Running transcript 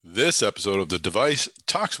This episode of the Device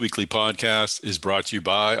Talks Weekly podcast is brought to you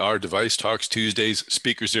by our Device Talks Tuesdays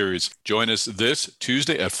speaker series. Join us this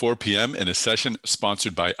Tuesday at 4 p.m. in a session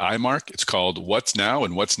sponsored by iMark. It's called What's Now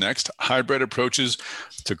and What's Next? Hybrid Approaches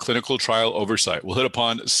to Clinical Trial Oversight. We'll hit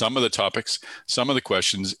upon some of the topics, some of the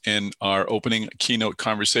questions in our opening keynote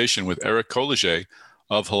conversation with Eric Colliget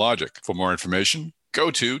of Hologic. For more information,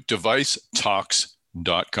 go to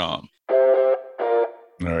devicetalks.com. All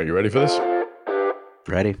right, you ready for this?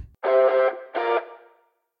 Ready.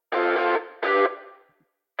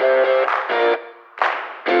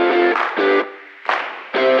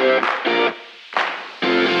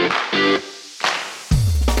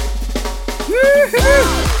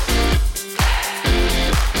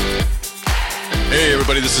 Hey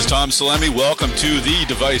everybody, this is Tom Salemi. Welcome to the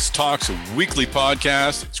Device Talks Weekly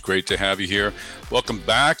podcast. It's great to have you here. Welcome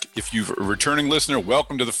back. If you're a returning listener,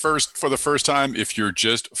 welcome to for the first time. If you're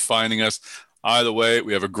just finding us, either way,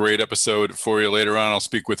 we have a great episode for you later on. I'll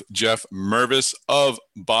speak with Jeff Mervis of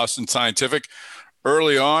Boston Scientific.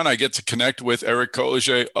 Early on, I get to connect with Eric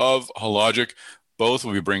Colliget of Hologic. Both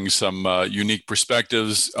will be bringing some unique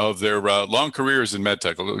perspectives of their long careers in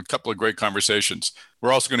medtech. A couple of great conversations.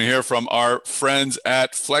 We're also going to hear from our friends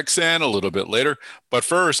at Flexan a little bit later. But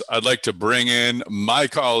first, I'd like to bring in my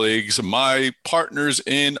colleagues, my partners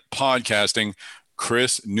in podcasting,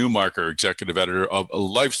 Chris Newmarker, Executive Editor of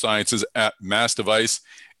Life Sciences at Mass Device,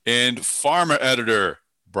 and Pharma Editor,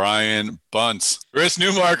 Brian Bunce. Chris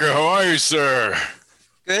Newmarker, how are you, sir?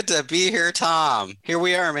 Good to be here, Tom. Here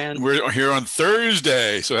we are, man. We're here on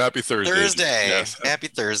Thursday, so happy Thursday. Yes. Happy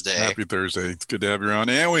Thursday. Happy Thursday. It's good to have you on.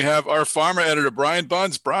 And we have our Pharma Editor, Brian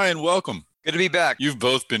Bunce. Brian, welcome. Good to be back. You've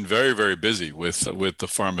both been very, very busy with the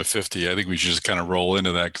Pharma 50. I think we should just kind of roll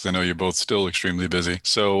into that because I know you're both still extremely busy.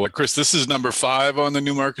 So, Chris, this is number 5 on the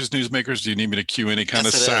Newmarkers Newsmakers. Do you need me to cue any kind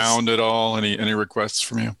of sound at all? Any requests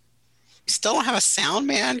from you? You still don't have a sound,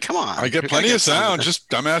 man? Come on. I get plenty of sound.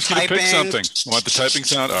 I'm asking you to pick something. Want the typing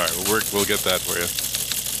sound? All right, we'll get that for you.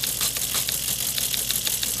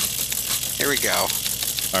 Here we go.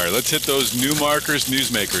 All right, let's hit those Newmarkers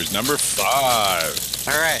Newsmakers. Number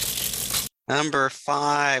 5. All right. Number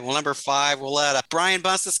 5. Well, number 5, we'll let Brian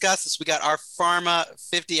Bunce discuss this. We got our Pharma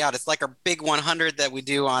 50 out. It's like our big 100 that we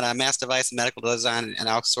do on Mass Device and Medical Design and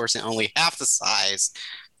outsourcing, only half the size.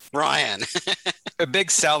 Brian. A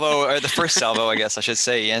big salvo, or the first salvo, I guess I should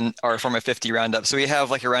say, in our Pharma 50 roundup. So we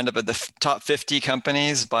have like a roundup of the top 50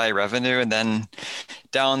 companies by revenue, and then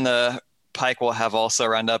down the pike we'll have also a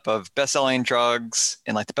roundup of best-selling drugs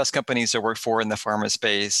and like the best companies to work for in the pharma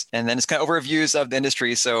space. And then it's kind of overviews of the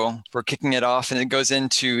industry. So we're kicking it off, and it goes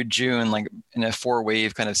into June, like in a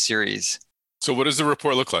 4-wave kind of series. So what does the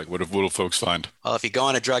report look like? What will folks find? Well, if you go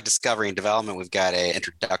into drug discovery and development, we've got an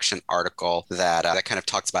introduction article that kind of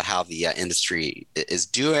talks about how the industry is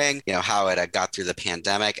doing, how it got through the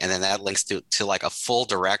pandemic. And then that links to like a full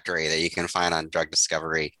directory that you can find on drug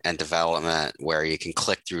discovery and development, where you can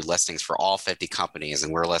click through listings for all 50 companies.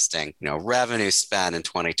 And we're listing, revenue spend in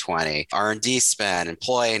 2020, R&D spend,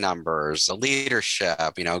 employee numbers, leadership,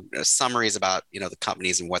 summaries about, the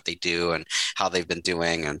companies and what they do and how they've been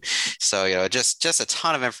doing. And so, just a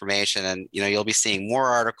ton of information, and you'll be seeing more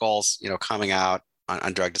articles coming out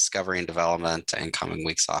on drug discovery and development in coming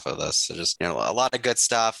weeks off of this. So just a lot of good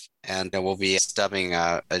stuff, and we'll be stubbing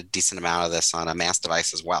a decent amount of this on a Mass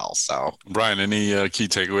Device as well. So Brian, any key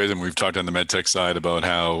takeaways? And we've talked on the medtech side about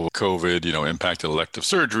how COVID impacted elective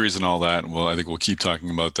surgeries and all that. Well, I think we'll keep talking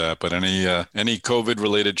about that, but any COVID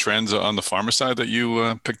related trends on the pharma side that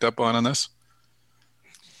you picked up on this?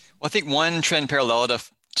 Well, I think one trend parallel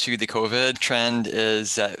to the COVID trend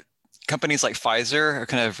is that companies like Pfizer are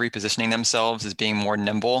kind of repositioning themselves as being more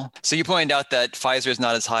nimble. So you pointed out that Pfizer is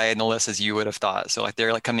not as high in the list as you would have thought. So like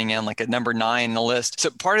they're like coming in like at number 9 in the list.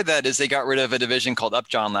 So part of that is they got rid of a division called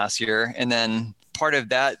Upjohn last year. And then part of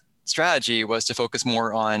that strategy was to focus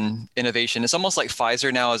more on innovation. It's almost like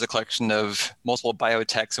Pfizer now is a collection of multiple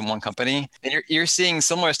biotechs in one company. And you're seeing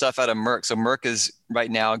similar stuff out of Merck. So Merck is right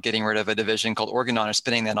now getting rid of a division called Organon, or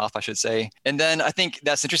spinning that off, I should say. And then I think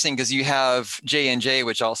that's interesting because you have J&J,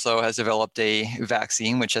 which also has developed a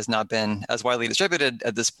vaccine, which has not been as widely distributed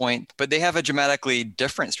at this point, but they have a dramatically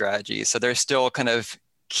different strategy. So they're still kind of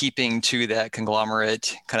keeping to that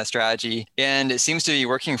conglomerate kind of strategy. And it seems to be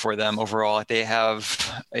working for them overall. They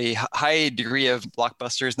have a high degree of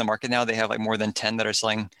blockbusters in the market now. They have like more than 10 that are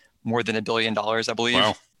selling more than $1 billion, I believe.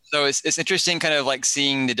 Wow. So it's interesting kind of like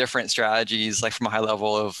seeing the different strategies, like from a high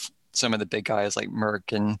level of some of the big guys like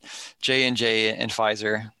Merck and J&J and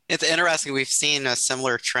Pfizer. It's interesting. We've seen a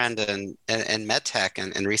similar trend in med tech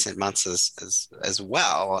in recent months as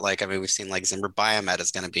well. Like, I mean, we've seen like Zimmer Biomet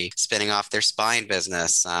is going to be spinning off their spine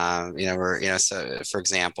business. So for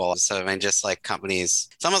example, so I mean, just like companies,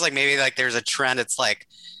 it's almost like maybe like there's a trend. It's like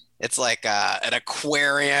an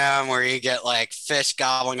aquarium where you get like fish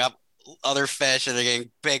gobbling up other fish and they're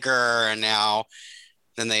getting bigger, and now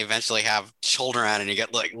then they eventually have children and you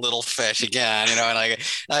get like little fish again, and like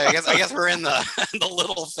I guess we're in the the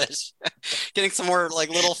little fish, getting some more like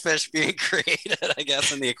little fish being created, I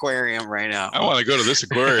guess, in the aquarium right now. I want to go to this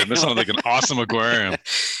aquarium. This sounds like an awesome aquarium.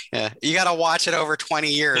 Yeah, you got to watch it over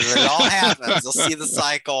 20 years. It all happens. You'll see the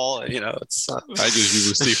cycle. It's. I just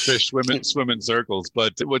usually see fish swim in circles.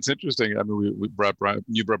 But what's interesting, I mean, we brought Brian.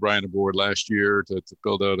 You brought Brian aboard last year to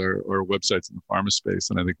build out our websites in the pharma space,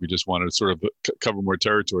 and I think we just wanted to sort of cover more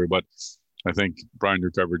territory. But I think Brian,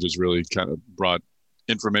 your coverage has really kind of brought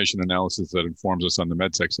information analysis that informs us on the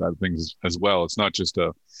medtech side of things as well. It's not just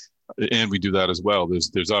and we do that as well.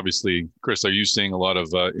 There's obviously, Chris, are you seeing a lot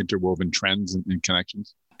of interwoven trends and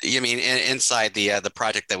connections? You mean inside the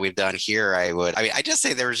project that we've done here? I just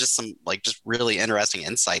say there was just some like just really interesting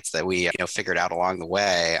insights that we figured out along the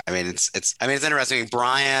way. I mean it's interesting.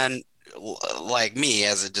 Brian, like me,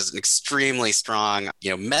 has just an extremely strong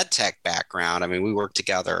med tech background. I mean, we work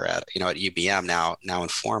together at UBM now in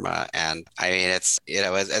pharma, and I mean it's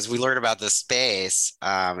as we learn about this space,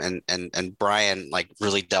 and Brian like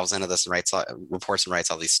really delves into this and reports and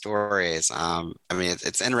writes all these stories. I mean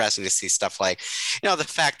it's interesting to see stuff like the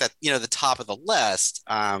fact that the top of the list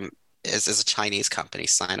is a Chinese company,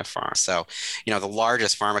 Sinopharm. So, the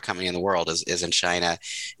largest pharma company in the world is in China,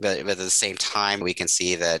 but at the same time we can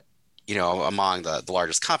see that among the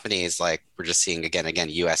largest companies, like we're just seeing again,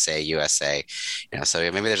 USA,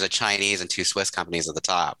 so maybe there's a Chinese and two Swiss companies at the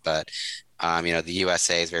top, but the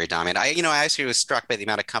USA is very dominant. I actually was struck by the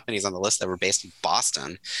amount of companies on the list that were based in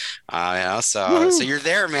Boston, so you're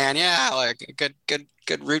there, man. Yeah, like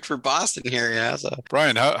good route for Boston here. Yeah. So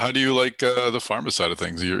Brian, how do you like the pharma side of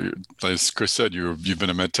things? As Chris said, you've been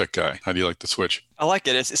a med tech guy. How do you like the switch? I like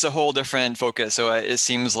it. It's a whole different focus. So it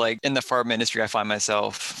seems like in the pharma industry, I find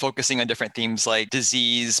myself focusing on different themes like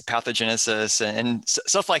disease, pathogenesis, and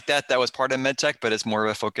stuff like that. That was part of medtech, but it's more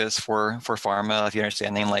of a focus for pharma. If you're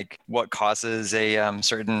understanding like what causes a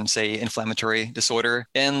certain, say, inflammatory disorder.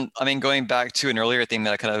 And I mean, going back to an earlier theme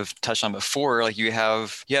that I kind of touched on before, like you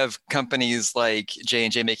have companies like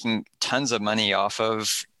J&J making tons of money off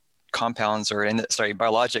of compounds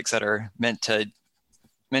biologics that are meant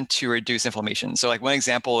to reduce inflammation. So like one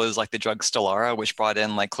example is like the drug Stelara, which brought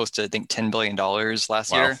in like close to, I think, $10 billion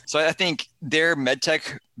last year. So I think their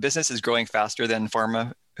medtech business is growing faster than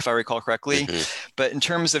pharma, if I recall correctly. Mm-hmm. But in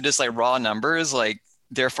terms of just like raw numbers, like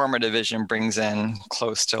their pharma division brings in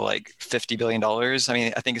close to like $50 billion. I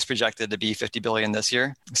mean, I think it's projected to be 50 billion this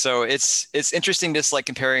year. So it's interesting just like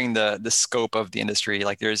comparing the scope of the industry.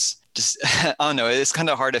 Like there's just, I don't know, it's kind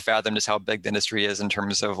of hard to fathom just how big the industry is in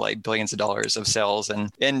terms of like billions of dollars of sales.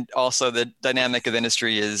 And also the dynamic of the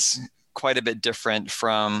industry is quite a bit different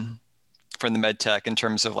from the med tech in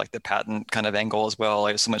terms of like the patent kind of angle as well.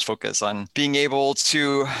 There's so much focus on being able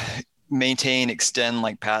to maintain, extend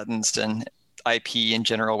like patents and IP in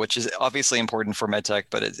general, which is obviously important for medtech,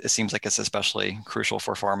 but it seems like it's especially crucial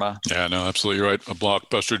for pharma. Yeah, no, absolutely right. A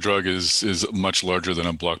blockbuster drug is much larger than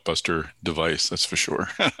a blockbuster device, that's for sure,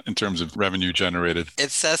 in terms of revenue generated.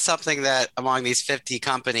 It says something that among these 50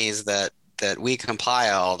 companies that we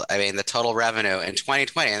compiled, I mean, the total revenue in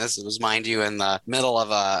 2020, and this was, mind you, in the middle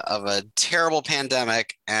of a terrible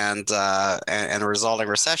pandemic and a resulting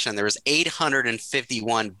recession, there was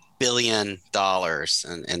 $851 billion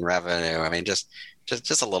in revenue. I mean, just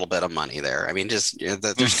a little bit of money there. I mean, there's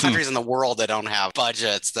countries in the world that don't have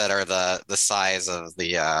budgets that are the size of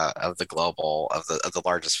the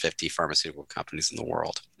largest 50 pharmaceutical companies in the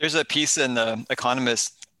world. There's a piece in The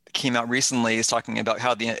Economist came out recently is talking about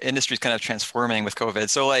how the industry is kind of transforming with COVID.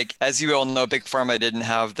 So like, as you all know, Big Pharma didn't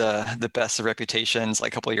have the best of reputations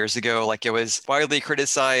like a couple of years ago. Like it was widely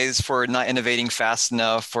criticized for not innovating fast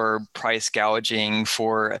enough, for price gouging,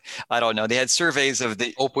 for, I don't know, they had surveys of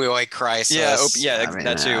the opioid crisis.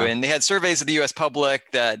 That too. And they had surveys of the US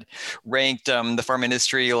public that ranked the pharma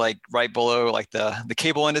industry like right below like the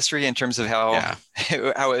cable industry in terms of how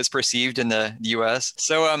it was perceived in the US.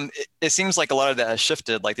 So it seems like a lot of that has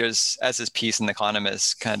shifted. Like there's, as this piece in The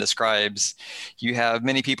Economist kind of describes, you have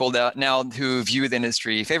many people that now who view the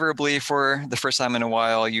industry favorably for the first time in a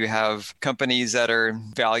while. You have companies that are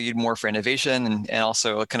valued more for innovation and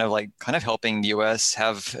also kind of helping the US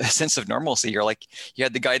have a sense of normalcy. Or like you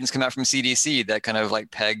had the guidance come out from CDC that kind of like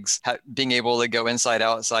pegs being able to go inside,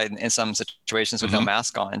 outside in some situations with no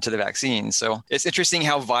mask on to the vaccine. So it's interesting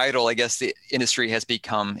how vital, I guess, the industry has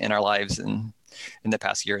become in our lives in the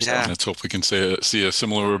past year or so. Let's hope we can see a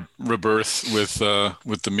similar rebirth with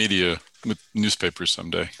the media, with newspapers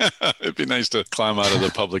someday. It'd be nice to climb out of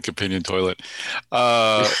the public opinion toilet.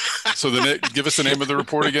 So give us the name of the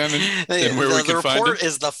report again and where we can find it. The report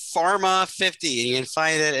is the Pharma 50. You can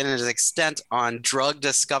find it in its extent on drug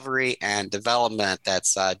discovery and development.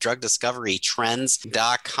 That's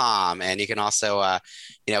drugdiscoverytrends.com. And you can also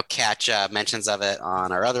catch mentions of it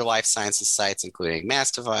on our other life sciences sites, including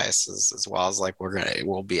Mass Devices, as well as like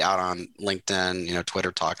we'll be out on LinkedIn,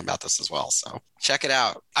 Twitter talking about this as well. So check it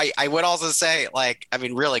out. I would also say,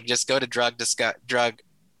 really just go to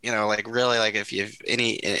if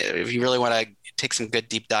you really want to take some good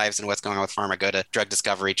deep dives into what's going on with pharma, go to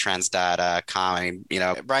drugdiscoverytrends.com. I mean,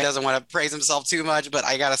 Brian doesn't want to praise himself too much, but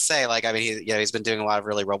I gotta say, he's been doing a lot of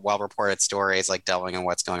really well-reported stories, like delving in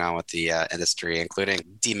what's going on with the industry, including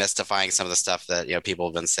demystifying some of the stuff that people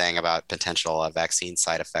have been saying about potential vaccine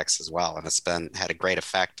side effects as well. And it's had a great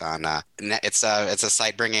effect on. It's a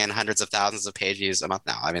site bringing in hundreds of thousands of page views a month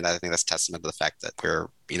now. I mean, I think that's testament to the fact that we're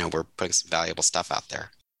putting some valuable stuff out there.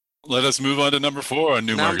 Let us move on to number 4 on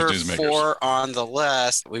New Market Newsmakers. Number 4 on the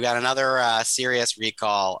list, we've got another serious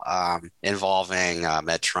recall involving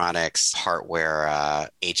Medtronic's hardware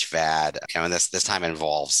HVAD. And this time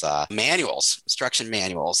involves instruction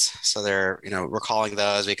manuals. So they're recalling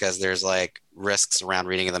those because there's risks around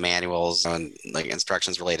reading of the manuals and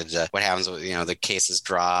instructions related to what happens with the cases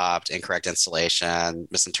dropped, incorrect installation,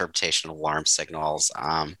 misinterpretation of alarm signals.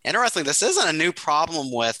 Interestingly, this isn't a new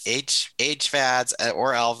problem with HVADs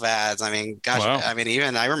or LVADs. I mean, gosh, wow. I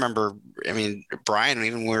mean, I remember Brian,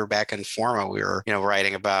 even when we were back in Forma, we were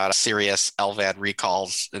writing about serious LVAD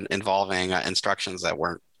recalls involving instructions that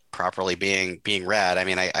weren't properly being read. I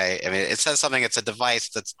mean, it says something. It's a device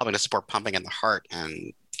that's helping to support pumping in the heart,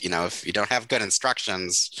 and if you don't have good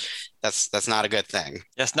instructions, that's not a good thing.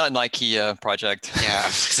 Yeah, it's not an IKEA project. Yeah,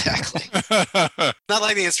 exactly. Not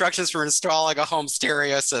like the instructions for installing a home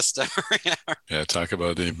stereo system. Yeah, talk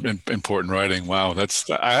about the important writing. Wow,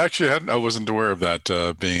 I wasn't aware of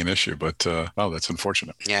that being an issue, but that's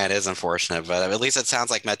unfortunate. Yeah, it is unfortunate, but at least it sounds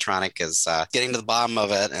like Medtronic is getting to the bottom of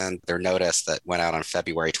it, and their notice that went out on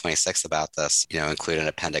February 26th about this, included an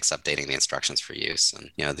appendix updating the instructions for use and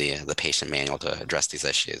the patient manual to address these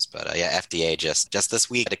issues. But FDA just this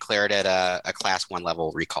week declared it a class 1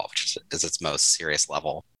 level recall, which is its most serious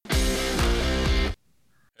level.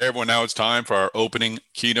 Hey everyone, now it's time for our opening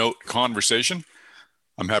keynote conversation.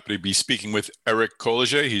 I'm happy to be speaking with Eric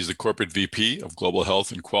Colliget. He's the Corporate VP of Global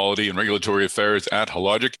Health and Quality and Regulatory Affairs at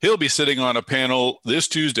Hologic. He'll be sitting on a panel this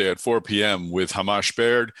Tuesday at 4 p.m. with Hamash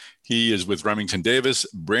Baird. He is with Remington Davis,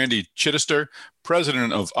 Brandy Chittister,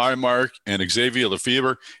 President of IMARC, and Xavier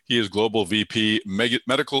Lefebvre. He is Global VP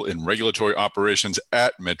Medical and Regulatory Operations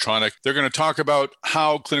at Medtronic. They're going to talk about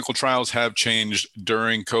how clinical trials have changed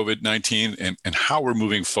during COVID-19 and how we're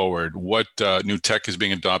moving forward, what new tech is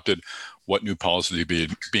being adopted, what new policies are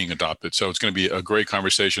being adopted. So it's going to be a great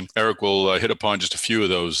conversation. Eric will hit upon just a few of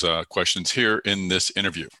those questions here in this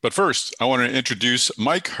interview. But first, I want to introduce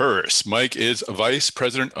Mike Harris. Mike is Vice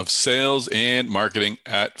President of Sales and Marketing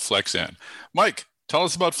at Flexan. Mike, tell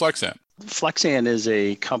us about Flexan. Flexan is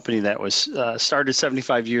a company that was started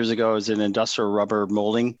 75 years ago as an industrial rubber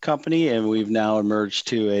molding company, and we've now emerged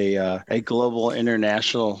to a global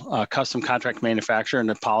international custom contract manufacturer in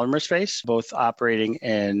the polymer space, both operating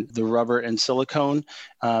in the rubber and silicone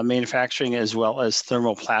manufacturing as well as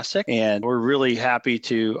thermoplastic. And we're really happy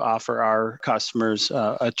to offer our customers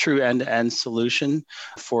a true end-to-end solution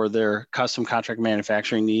for their custom contract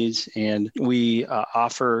manufacturing needs. And we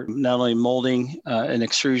offer not only molding and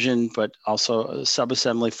extrusion, but also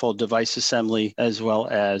subassembly, full device assembly, as well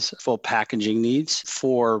as full packaging needs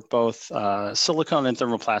for both silicone and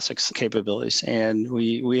thermoplastics capabilities. And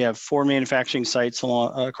we have 4 manufacturing sites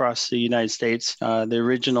across the United States. The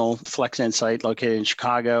original Flexan site located in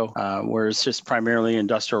Chicago, where it's just primarily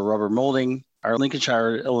industrial rubber molding. Our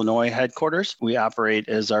Lincolnshire, Illinois headquarters, we operate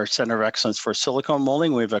as our center of excellence for silicone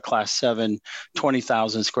molding. We have a class 7,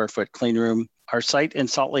 20,000 square foot clean room. Our site in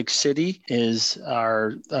Salt Lake City is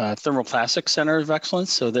our thermoplastic center of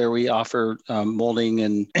excellence. So there we offer molding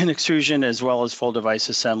and extrusion as well as full device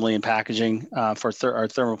assembly and packaging for our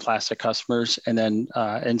thermoplastic customers. And then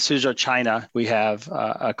in Suzhou, China, we have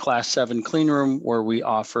a Class 7 clean room where we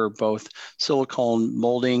offer both silicone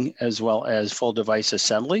molding as well as full device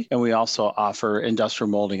assembly. And we also offer industrial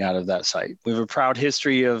molding out of that site. We have a proud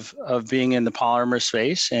history of being in the polymer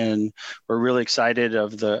space, and we're really excited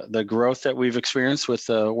of the growth that we've experienced with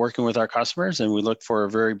working with our customers, and we look for a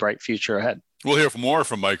very bright future ahead. We'll hear more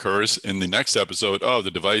from Mike Herz in the next episode of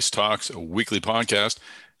the Device Talks weekly podcast.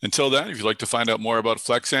 Until then, if you'd like to find out more about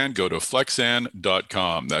Flexan, go to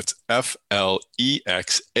flexan.com. That's FLEXAN.com.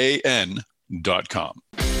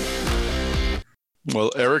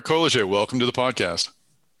 Well, Eric Collier, welcome to the podcast.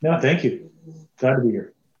 No, thank you. Glad to be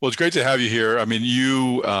here. Well, it's great to have you here. I mean,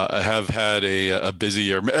 you have had a busy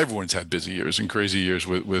year. Everyone's had busy years and crazy years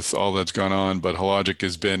with all that's gone on. But Hologic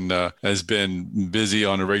has been busy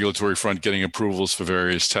on a regulatory front, getting approvals for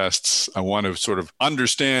various tests. I want to sort of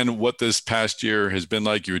understand what this past year has been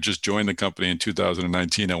like. You had just joined the company in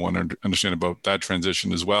 2019. I want to understand about that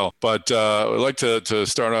transition as well. But I'd like to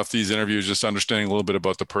start off these interviews just understanding a little bit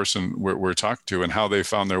about the person we're talking to and how they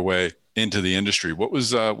found their way into the industry. What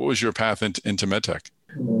was your path into medtech?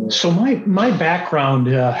 So my background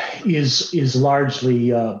is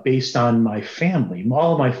largely based on my family.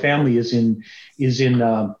 All of my family is in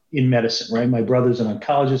medicine, right? My brother's an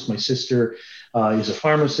oncologist. My sister is a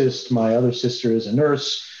pharmacist. My other sister is a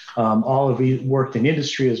nurse. All of you worked in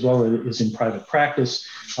industry as well as in private practice.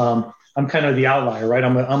 I'm kind of the outlier, right?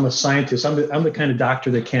 I'm a scientist. I'm the kind of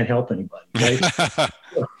doctor that can't help anybody, right?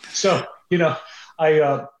 So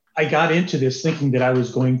I got into this thinking that I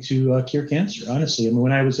was going to cure cancer, honestly. I mean,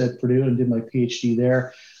 when I was at Purdue and did my PhD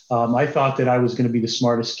there, I thought that I was going to be the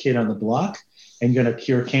smartest kid on the block and going to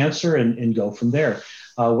cure cancer and go from there.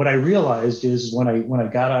 What I realized is when I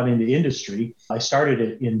got out into industry, I started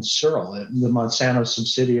it in Searle, the Monsanto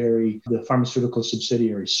subsidiary, the pharmaceutical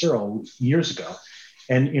subsidiary Searle, years ago,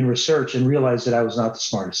 and in research, and realized that I was not the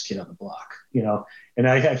smartest kid on the block, and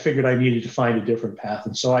I figured I needed to find a different path.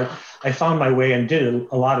 And so I found my way and did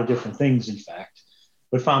a lot of different things, in fact,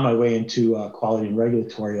 but found my way into quality and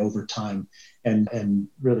regulatory over time and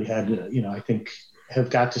really had to, I think have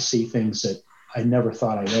got to see things that I never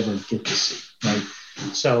thought I'd ever get to see, right?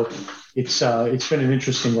 So it's been an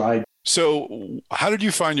interesting ride. So how did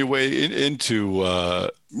you find your way into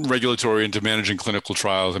regulatory, into managing clinical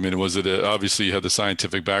trials? I mean, was it obviously you had the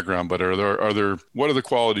scientific background, but what are the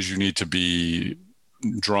qualities you need to be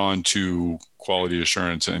drawn to quality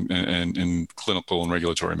assurance and clinical and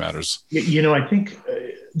regulatory matters? I think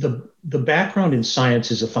the background in science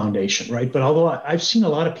is a foundation, right? But although I've seen a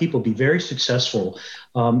lot of people be very successful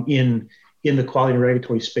in the quality and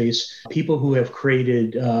regulatory space, people who have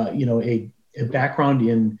created, a background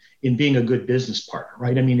in being a good business partner,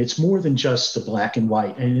 right? I mean, it's more than just the black and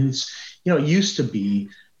white. And it's, it used to be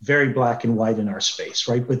very black and white in our space,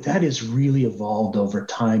 right? But that has really evolved over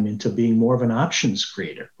time into being more of an options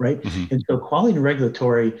creator, right? Mm-hmm. And so quality and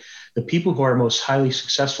regulatory, the people who are most highly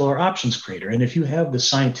successful are options creator. And if you have the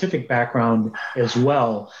scientific background as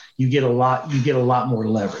well, you get a lot more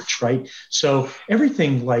leverage, right? So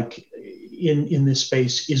everything like in this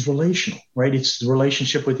space is relational, right? It's the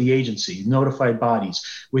relationship with the agency, notified bodies,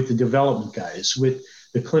 with the development guys, with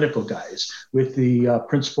the clinical guys, with the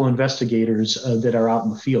principal investigators that are out in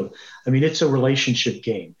the field. I mean, it's a relationship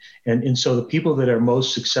game. And so the people that are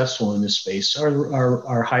most successful in this space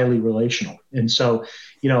are highly relational. And so,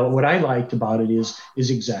 what I liked about it is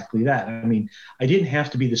exactly that. I mean, I didn't have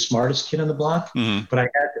to be the smartest kid on the block, mm-hmm.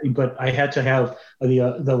 but I had to have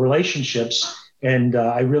the relationships. And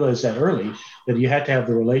I realized that early, that you had to have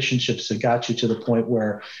the relationships that got you to the point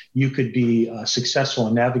where you could be successful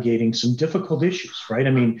in navigating some difficult issues, right? I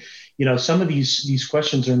mean, some of these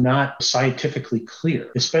questions are not scientifically clear,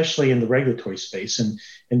 especially in the regulatory space,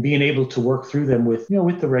 and being able to work through them with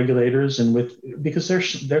the regulators and because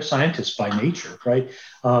they're scientists by nature, right?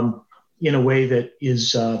 In a way that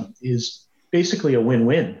is basically a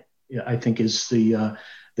win-win, I think is the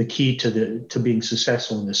key to being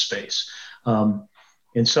successful in this space.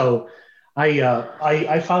 And so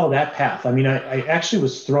I follow that path. I mean, I actually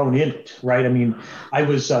was thrown in it, right? I mean, I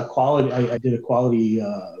was quality. I did a quality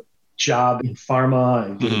job in pharma.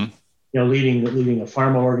 I did, mm-hmm. Leading a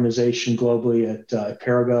pharma organization globally at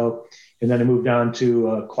Perrigo, and then I moved on to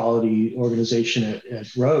a quality organization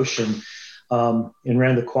at Roche, and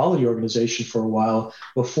ran the quality organization for a while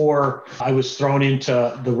before I was thrown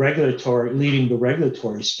into leading the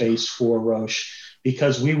regulatory space for Roche,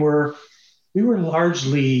 because we were we were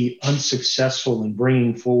largely unsuccessful in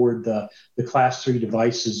bringing forward the class 3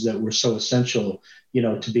 devices that were so essential,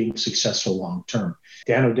 to being successful long term.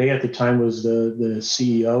 Dan O'Day at the time was the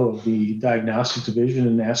CEO of the diagnostic division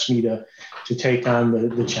and asked me to take on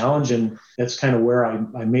the challenge. And that's kind of where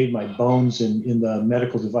I made my bones in the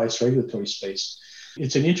medical device regulatory space.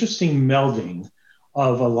 It's an interesting melding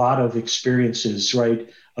of a lot of experiences, right,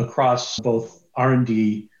 across both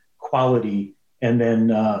R&D, quality, and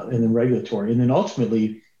then regulatory. And then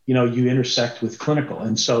ultimately, you intersect with clinical.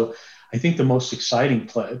 And so I think the most exciting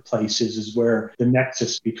place is where the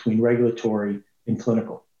nexus between regulatory and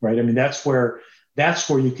clinical, right? I mean, that's where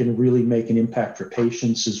you can really make an impact for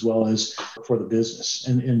patients as well as for the business.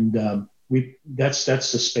 And that's the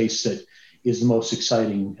space that is the most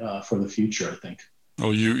exciting for the future, I think.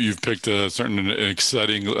 Well, you've picked a certain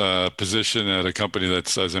exciting position at a company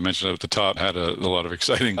that's, as I mentioned at the top, had a lot of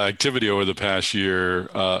exciting activity over the past year.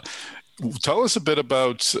 Tell us a bit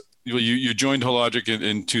about, you joined Hologic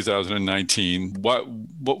in 2019.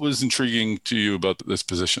 What was intriguing to you about this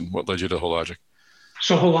position? What led you to Hologic?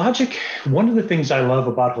 So Hologic, one of the things I love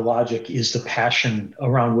about Hologic is the passion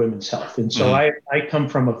around women's health. And so I come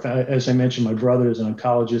from, as I mentioned, my brother is an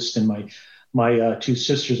oncologist, and my two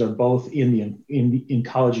sisters are both in the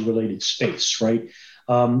oncology-related space, right?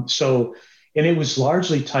 And it was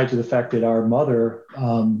largely tied to the fact that our mother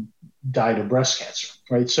died of breast cancer,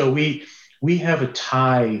 right? So we have a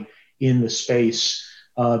tie in the space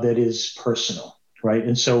that is personal, right?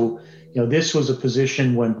 And so, this was a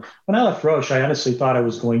position when I left Roche, I honestly thought I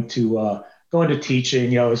was going to go into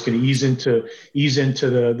teaching. I was going to ease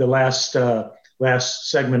into the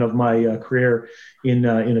last segment of my career in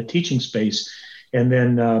a teaching space. And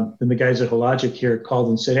then the guys at Hologic here called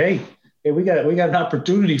and said, hey, we got an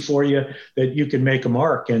opportunity for you that you can make a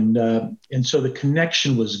mark. And so the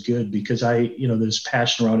connection was good because there's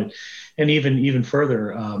passion around it. And even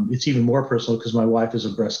further, it's even more personal because my wife is a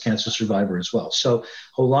breast cancer survivor as well. So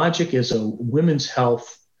Hologic is a women's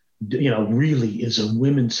health, really is a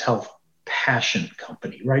women's health passion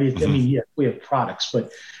company, right? Mm-hmm. I mean, yeah, we have products,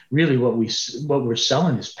 but really what we're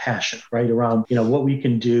selling is passion, right? Around, what we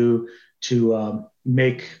can do to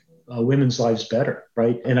make women's lives better,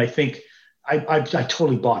 right? And I think I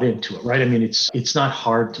totally bought into it, right? I mean, it's not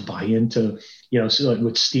hard to buy into, so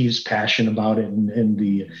with Steve's passion about it and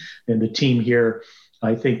the team here.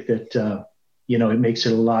 I think that it makes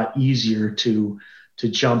it a lot easier to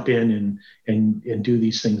jump in and do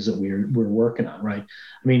these things that we're working on, right?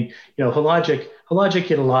 I mean, Hologic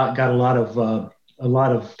got a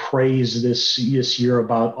lot of praise this year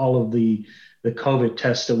about all of the COVID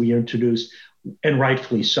tests that we introduced, and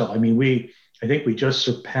rightfully so. I mean, I think we just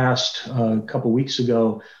surpassed a couple of weeks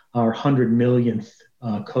ago our 100 millionth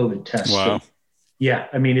COVID test. Wow. So, yeah,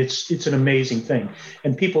 I mean, it's an amazing thing.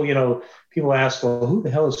 And people ask, well, who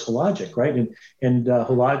the hell is Hologic, right? And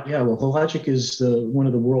Hologic is one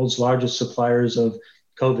of the world's largest suppliers of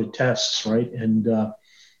COVID tests, right? And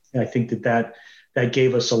I think that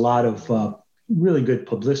gave us a lot of really good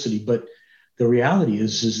publicity. But the reality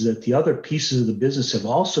is that the other pieces of the business have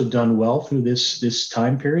also done well through this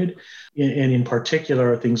time period. And in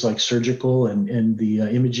particular, things like surgical and the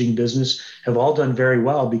imaging business have all done very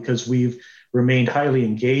well because we've remained highly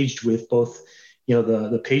engaged with both,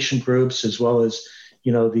 the patient groups as well as,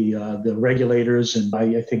 the regulators, and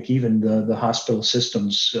I think even the hospital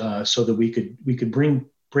systems, so that we could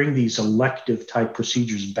bring these elective type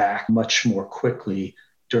procedures back much more quickly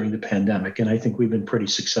during the pandemic. And I think we've been pretty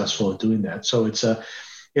successful at doing that. So it's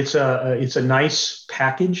a nice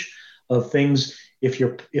package of things. If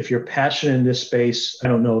you're passionate in this space, I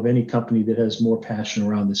don't know of any company that has more passion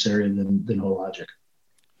around this area than Hologic.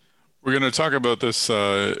 We're going to talk about this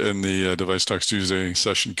in the Device Talks Tuesday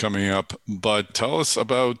session coming up, but tell us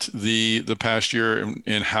about the past year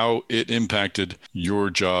and how it impacted your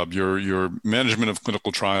job, your management of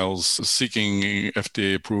clinical trials, seeking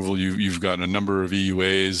FDA approval. You've gotten a number of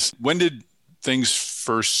EUAs. When did things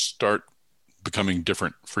first start becoming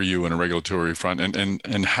different for you in a regulatory front,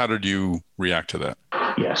 and how did you react to that?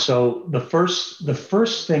 Yeah. So the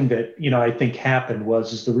first thing that, I think happened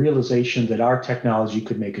was the realization that our technology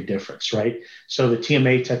could make a difference, right? So the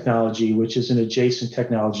TMA technology, which is an adjacent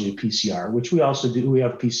technology to PCR, which we also do, we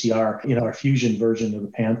have PCR in our Fusion version of the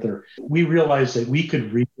Panther. We realized that we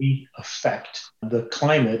could really affect the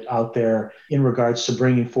climate out there in regards to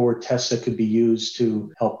bringing forward tests that could be used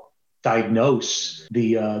to help diagnose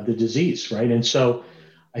the disease, right? And so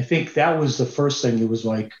I think that was the first thing. It was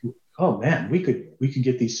like, oh man, we could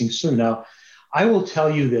get these things through. Now, I will tell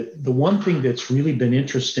you that the one thing that's really been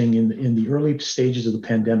interesting in the early stages of the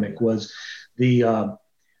pandemic was the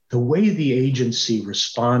way the agency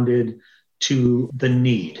responded to the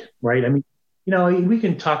need, right? I mean, we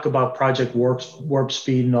can talk about Project Warp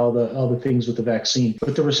Speed and all the things with the vaccine,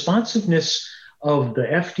 but the responsiveness of the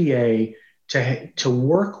FDA to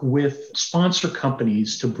work with sponsor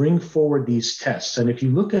companies to bring forward these tests. And if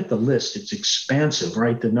you look at the list, it's expansive,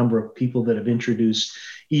 right? The number of people that have introduced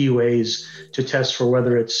EUAs to test for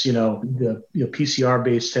whether it's, the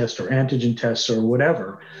PCR-based test or antigen tests or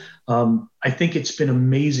whatever. I think it's been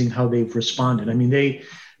amazing how they've responded. I mean, they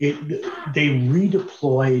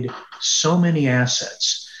redeployed so many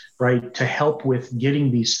assets, right, to help with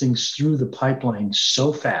getting these things through the pipeline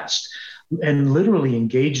so fast, and literally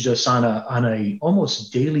engaged us on a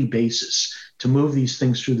almost daily basis to move these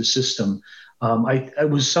things through the system. It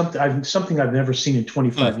was something I've never seen in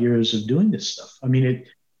 25 years of doing this stuff. I mean,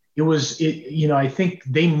 I think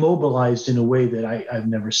they mobilized in a way that I've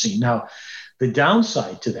never seen. Now, the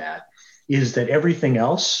downside to that is that everything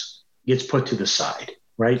else gets put to the side,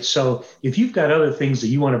 right? So if you've got other things that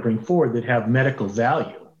you want to bring forward that have medical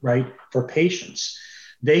value, right, for patients,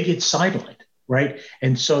 they get sidelined. Right.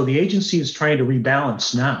 And so the agency is trying to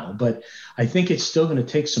rebalance now, but I think it's still going to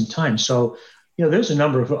take some time. So, there's a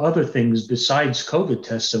number of other things besides COVID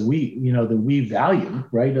tests that we value,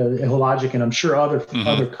 right? Hologic, and I'm sure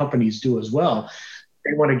other companies do as well.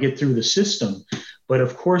 They want to get through the system. But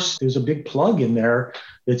of course, there's a big plug in there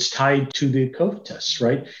that's tied to the COVID tests,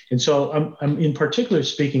 right? And so I'm in particular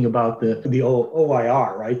speaking about the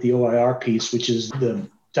OIR, right? The OIR piece, which is the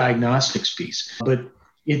diagnostics piece. But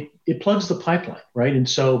it plugs the pipeline, right? And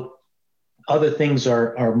so other things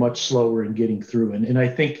are much slower in getting through. And I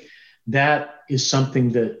think that is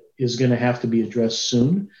something that is going to have to be addressed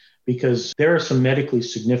soon, because there are some medically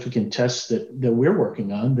significant tests that we're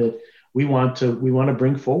working on that we want to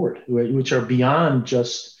bring forward, which are beyond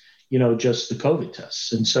just the COVID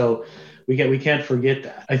tests. And so we can't forget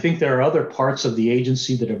that. I think there are other parts of the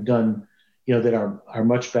agency that have done, that are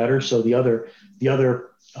much better. So the other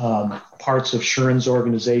parts of Sharon's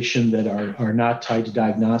organization that are not tied to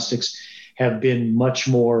diagnostics have been much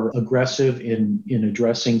more aggressive in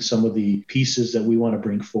addressing some of the pieces that we want to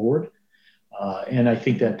bring forward. And I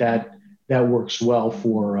think that works well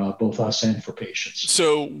for both us and for patients.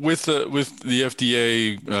 So with the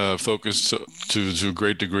FDA focus to a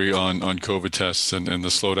great degree on COVID tests and the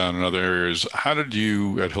slowdown in other areas, how did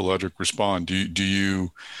you at Hologic respond? Do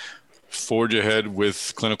you forge ahead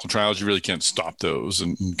with clinical trials? You really can't stop those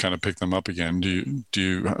and kind of pick them up again.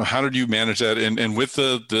 How did you manage that? And with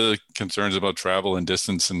the concerns about travel and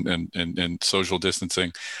distance and social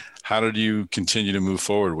distancing, how did you continue to move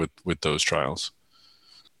forward with those trials?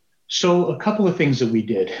 So a couple of things that we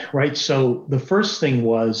did, right? So the first thing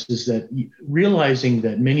is that realizing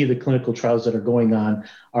that many of the clinical trials that are going on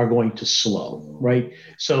are going to slow, right?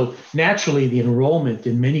 So naturally, the enrollment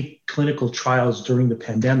in many clinical trials during the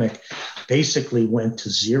pandemic basically went to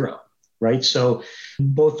zero, right? So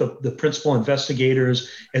both the principal investigators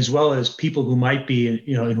as well as people who might be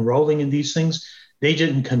enrolling in these things, they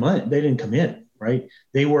didn't come in, right?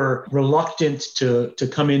 They were reluctant to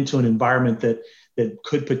come into an environment that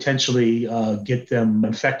could potentially get them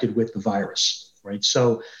infected with the virus, right?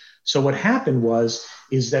 So what happened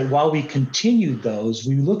is that while we continued those,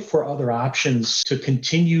 we looked for other options to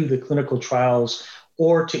continue the clinical trials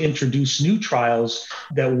or to introduce new trials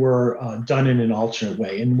that were done in an alternate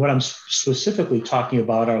way. And what I'm specifically talking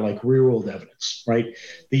about are like real-world evidence, right?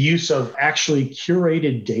 The use of actually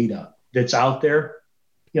curated data that's out there.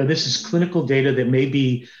 This is clinical data that may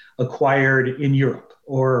be acquired in Europe,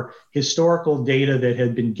 or historical data that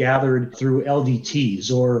had been gathered through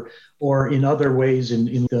LDTs or in other ways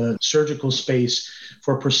in the surgical space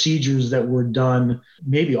for procedures that were done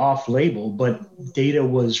maybe off-label, but data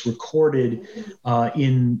was recorded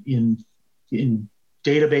in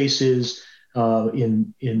databases,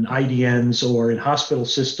 in IDNs or in hospital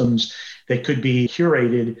systems that could be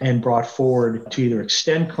curated and brought forward to either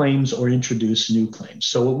extend claims or introduce new claims.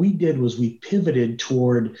 So what we did was we pivoted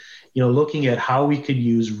toward looking at how we could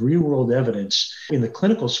use real-world evidence in the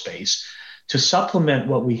clinical space to supplement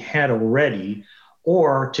what we had already,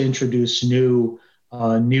 or to introduce new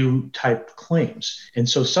type claims. And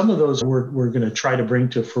so some of those we're going to try to bring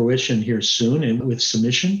to fruition here soon and with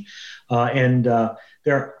submission.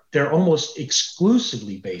 They're almost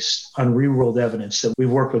exclusively based on real-world evidence that we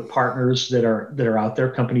work with partners that are out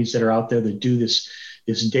there, companies that are out there that do this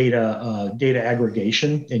data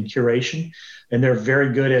aggregation and curation, and they're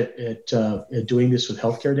very good at doing this with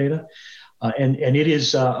healthcare data, and it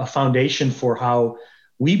is a foundation for how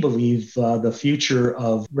we believe the future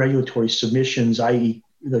of regulatory submissions, i.e.,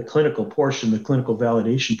 the clinical portion, the clinical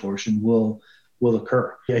validation portion, will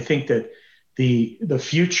occur. I think that the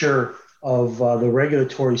future of the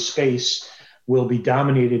regulatory space will be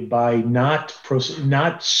dominated by not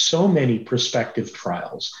so many prospective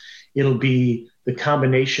trials. It'll be the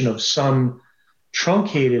combination of some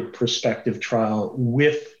truncated prospective trial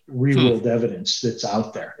with real-world evidence that's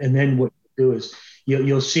out there. And then what you do is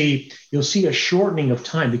you'll see a shortening of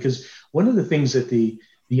time, because one of the things that the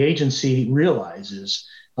agency realizes,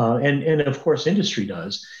 and of course industry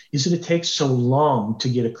does, is that it takes so long to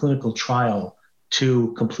get a clinical trial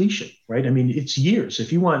to completion, right? I mean, it's years.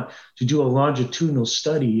 If you want to do a longitudinal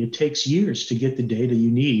study, it takes years to get the data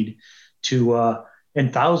you need to,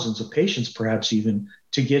 and thousands of patients perhaps even,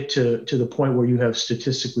 to get to the point where you have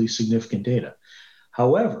statistically significant data.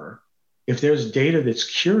 However, if there's data that's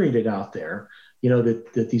curated out there,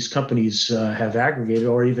 that these companies have aggregated,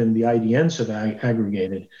 or even the IDNs have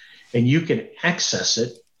aggregated, and you can access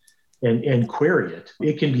it and query it,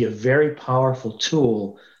 it can be a very powerful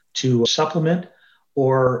tool to supplement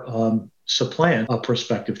or supplant a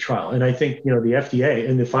prospective trial. And I think, the FDA,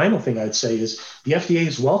 and the final thing I'd say is the FDA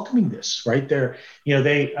is welcoming this, right? They're,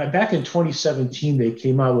 they back in 2017, they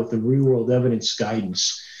came out with the real world evidence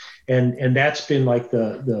guidance. And that's been like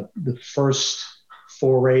the first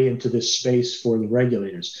foray into this space for the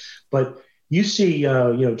regulators. But you see,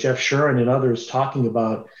 Jeff Shuren and others talking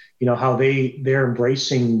about, how they're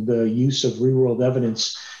embracing the use of real world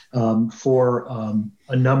evidence for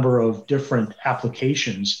a number of different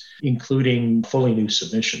applications, including fully new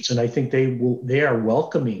submissions. And I think they are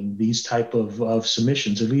welcoming these type of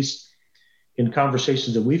submissions, at least in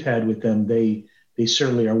conversations that we've had with them. They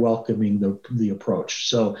certainly are welcoming the approach.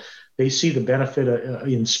 So they see the benefit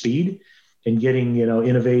in speed and getting,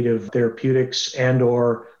 innovative therapeutics and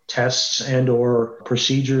or tests and or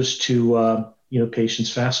procedures to,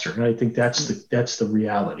 patients faster. And I think that's the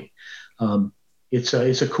reality. It's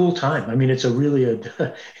a cool time. I mean, it's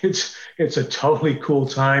a totally cool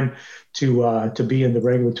time to be in the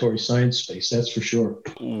regulatory science space. That's for sure.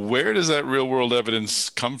 Where does that real world evidence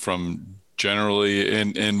come from generally?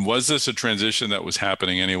 And was this a transition that was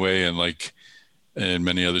happening anyway? And like in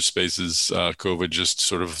many other spaces, COVID just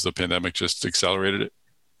the pandemic just accelerated it?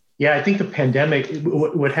 Yeah, I think the pandemic,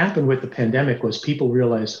 what happened with the pandemic was people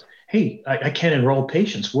realized, hey, I can't enroll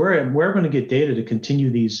patients. We're going to get data to continue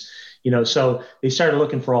these. So they started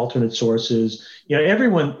looking for alternate sources.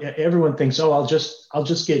 Everyone thinks, oh, I'll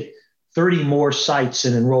just get 30 more sites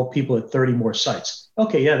and enroll people at 30 more sites.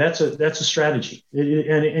 Okay, yeah, that's a strategy,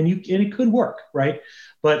 and it could work, right?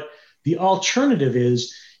 But the alternative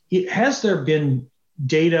is, has there been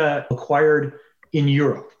data acquired in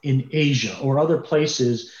Europe, in Asia, or other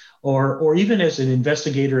places, or even as an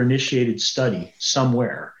investigator-initiated study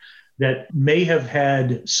somewhere, that may have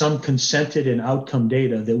had some consented and outcome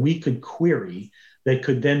data that we could query that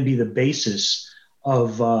could then be the basis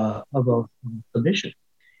of a submission?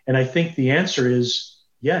 And I think the answer is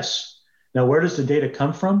yes. Now, where does the data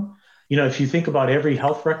come from? If you think about every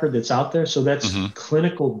health record that's out there, so that's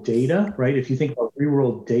clinical data, right? If you think about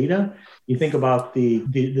real-world data, you think about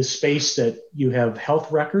the space that you have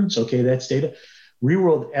health records, okay, that's data.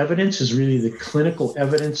 Real-world evidence is really the clinical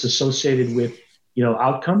evidence associated with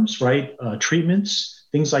outcomes, right? Treatments,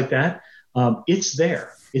 things like that. It's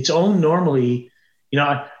there. It's owned normally.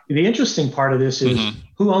 The interesting part of this is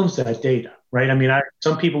who owns that data, right? I mean,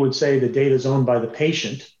 some people would say the data is owned by the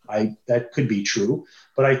patient. That could be true,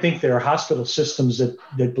 but I think there are hospital systems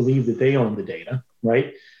that believe that they own the data,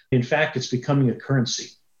 right? In fact, it's becoming a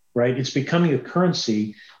currency, right? It's becoming a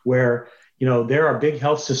currency where there are big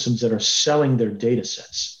health systems that are selling their data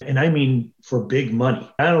sets. And I mean, for big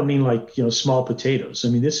money. I don't mean like, small potatoes. I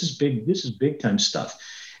mean, this is big time stuff.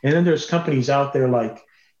 And then there's companies out there like,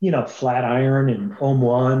 Flatiron and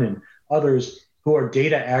OM1 and others who are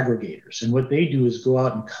data aggregators. And what they do is go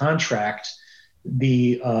out and contract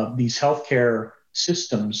these healthcare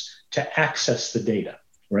systems to access the data,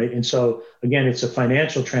 right? And so again, it's a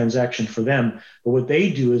financial transaction for them. But what they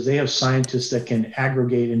do is they have scientists that can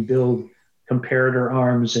aggregate and build comparator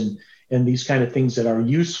arms and these kind of things that are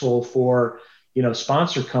useful for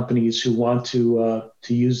sponsor companies who want to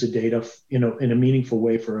use the data in a meaningful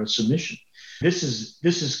way for a submission. This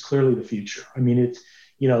is clearly the future. I mean, it's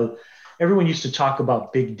everyone used to talk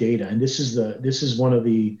about big data, and this is one of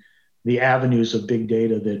the avenues of big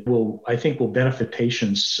data that I think will benefit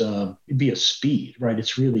patients via speed, right?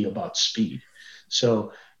 It's really about speed.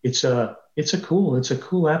 So it's a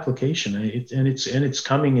cool application, and it's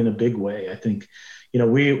coming in a big way. I think, I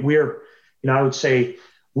would say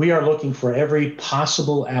we are looking for every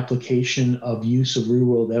possible application of use of real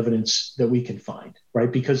world evidence that we can find, right?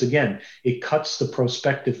 Because again, it cuts the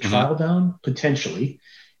prospective trial down potentially,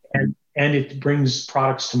 and it brings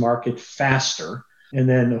products to market faster. And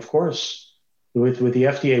then, of course, with the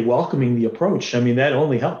FDA welcoming the approach, I mean, that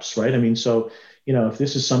only helps, right? I mean, so, if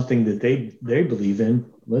this is something that they believe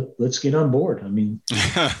in, let's get on board. I mean,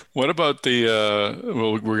 what about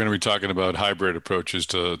we're going to be talking about hybrid approaches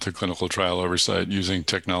to clinical trial oversight using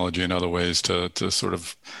technology and other ways to sort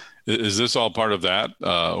of, is this all part of that?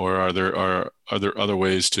 Or are there other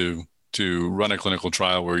ways to run a clinical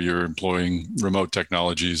trial where you're employing remote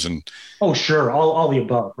technologies and? Oh, sure. All the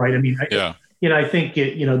above, right? I mean, yeah. I think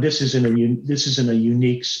this isn't a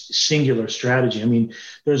unique singular strategy. I mean,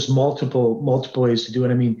 there's multiple ways to do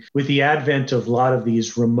it. I mean, with the advent of a lot of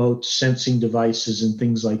these remote sensing devices and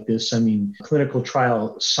things like this, I mean, clinical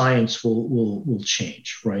trial science will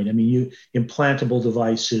change, right? I mean, implantable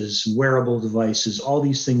devices, wearable devices, all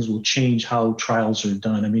these things will change how trials are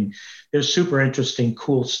done. I mean, there's super interesting,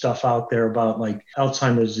 cool stuff out there about like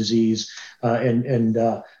Alzheimer's disease and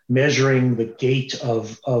measuring the gait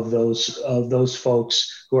of those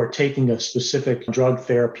folks who are taking a specific drug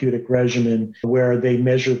therapeutic regimen, where they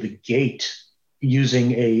measure the gait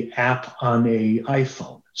using a app on a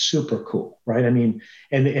iPhone. Super cool, right? I mean,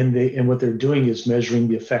 and what they're doing is measuring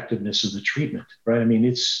the effectiveness of the treatment, right? I mean,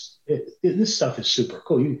 this stuff is super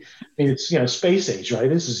cool. It's space age, right?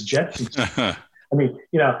 This is Jetsons. I mean,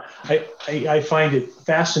 I find it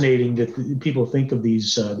fascinating that people think of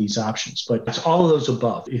these options, but it's all of those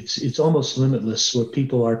above. It's almost limitless what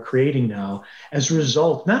people are creating now as a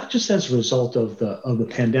result, not just as a result of the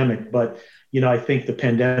pandemic, but I think the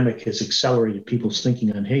pandemic has accelerated people's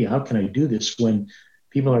thinking on, hey, how can I do this when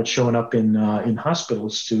people aren't showing up in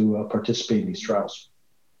hospitals to participate in these trials?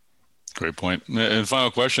 Great point. And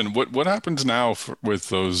final question: what happens now with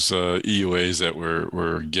those EUAs that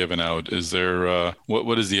were given out? Is there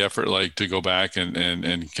what is the effort like to go back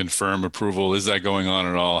and confirm approval? Is that going on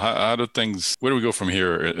at all? Where do we go from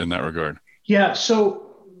here in that regard? Yeah.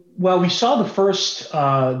 So, well, we saw the first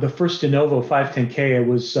de novo 510K. It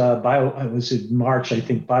was in March, I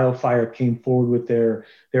think. BioFire came forward with their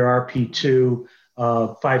RP2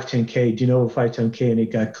 510K, de novo 510K, and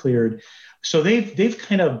it got cleared. So they've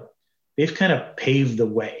kind of paved the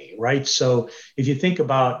way, right? So if you think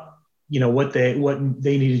about, what they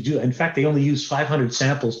need to do, in fact, they only used 500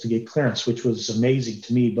 samples to get clearance, which was amazing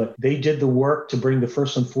to me, but they did the work to bring the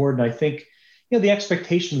first one forward. And I think, the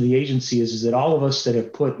expectation of the agency is that all of us that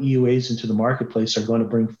have put EUAs into the marketplace are going to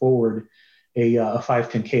bring forward a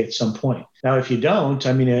 510K at some point. Now, if you don't,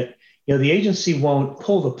 I mean, the agency won't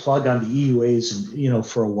pull the plug on the EUAs,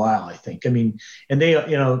 for a while, I think. I mean, and they,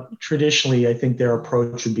 traditionally, I think their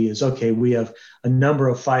approach would be okay, we have a number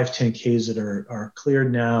of 510Ks that are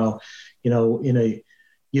cleared now,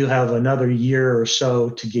 you have another year or so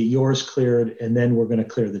to get yours cleared, and then we're going to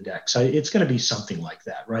clear the decks. It's going to be something like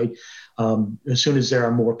that, right? As soon as there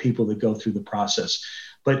are more people that go through the process.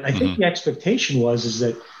 But I think the expectation is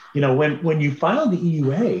that, when you file the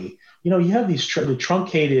EUA, you have the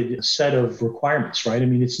truncated set of requirements, right? I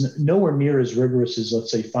mean, it's nowhere near as rigorous as,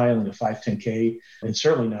 let's say, filing a 510K, and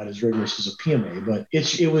certainly not as rigorous as a PMA. But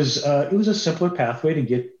it was a simpler pathway to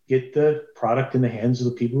get the product in the hands of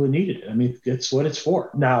the people who needed it. I mean, that's what it's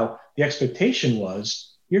for. Now, the expectation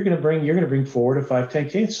was you're going to bring forward a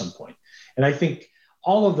 510K at some point, and I think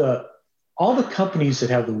all the companies that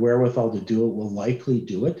have the wherewithal to do it will likely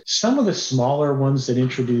do it. Some of the smaller ones that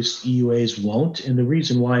introduced EUAs won't. And the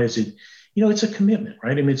reason why is it's a commitment,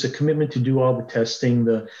 right? I mean, it's a commitment to do all the testing,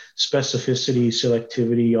 the specificity,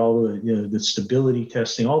 selectivity, all the stability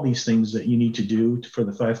testing, all these things that you need to do for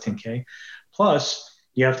the 510K. Plus,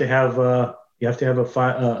 you have to have a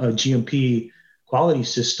GMP quality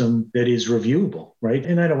system that is reviewable, right?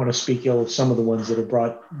 And I don't want to speak ill of some of the ones that have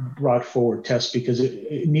brought forward tests because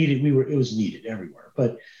it was needed everywhere.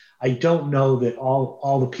 But I don't know that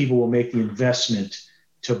all the people will make the investment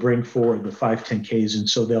to bring forward the 510Ks, and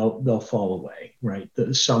so they'll fall away, right?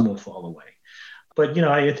 Some will fall away. But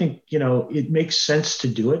I think it makes sense to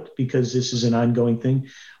do it because this is an ongoing thing.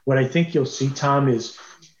 What I think you'll see, Tom, is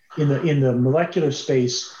in the molecular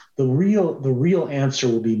space, the real answer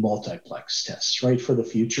will be multiplex tests, right? For the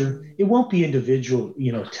future, it won't be individual,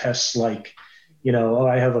 tests like,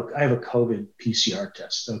 I have a COVID PCR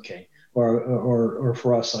test, okay, or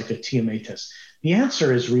for us like a TMA test. The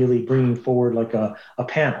answer is really bringing forward like a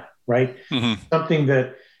panel, right? Mm-hmm.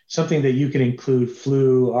 Something that you can include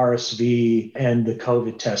flu, RSV, and the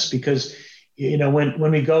COVID test, because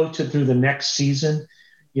when we go through the next season,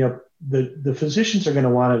 the physicians are going to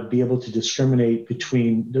want to be able to discriminate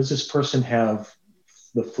between, does this person have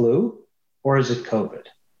the flu or is it COVID,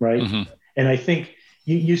 right? Mm-hmm. And I think,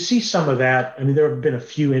 you see some of that. I mean, there have been a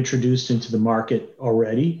few introduced into the market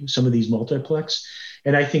already, some of these multiplex.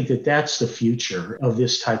 And I think that that's the future of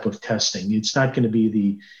this type of testing. It's not going to be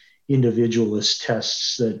the individualist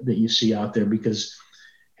tests that you see out there, because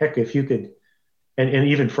heck, if you could, and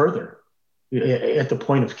even further at the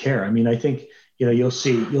point of care. I mean, I think, you'll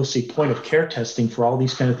see point of care testing for all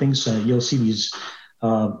these kind of things. You'll see these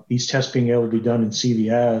tests being able to be done in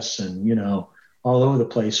CVS and, all over the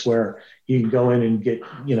place, where you can go in and get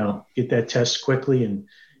that test quickly and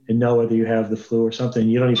know whether you have the flu or something.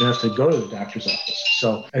 You don't even have to go to the doctor's office.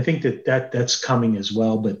 So I think that's coming as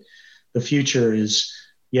well. But the future is,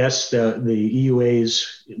 yes, the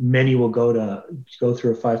EUAs, many will go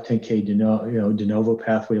through a 510K de novo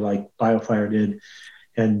pathway like BioFire did.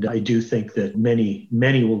 And I do think that many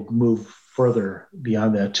will move further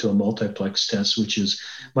beyond that to a multiplex test, which is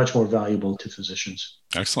much more valuable to physicians.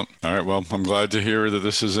 Excellent. All right. Well, I'm glad to hear that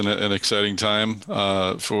this is an exciting time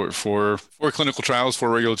for clinical trials, for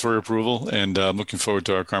regulatory approval, and I'm looking forward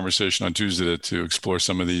to our conversation on Tuesday to explore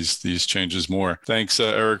some of these changes more. Thanks,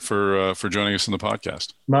 Eric, for joining us on the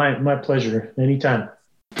podcast. My pleasure. Anytime.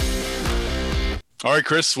 All right,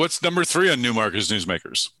 Chris, what's number 3 on New Markets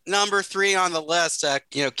Newsmakers? Number 3 on the list,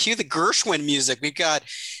 cue the Gershwin music. We've got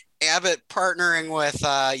Abbott partnering with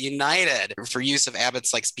United for use of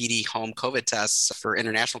Abbott's speedy home COVID tests for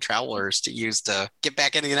international travelers to use to get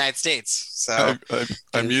back into the United States. So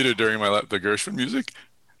I muted during the Gershwin music.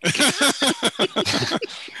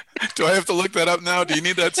 Do I have to look that up now? Do you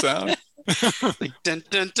need that sound? Dun,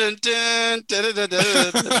 dun, dun, dun, dun, dun, dun,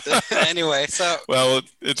 dun. Anyway, so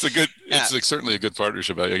it's certainly a good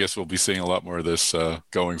partnership. I guess we'll be seeing a lot more of this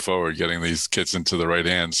going forward, getting these kits into the right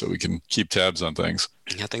hands so we can keep tabs on things.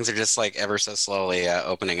 Yeah, things are just ever so slowly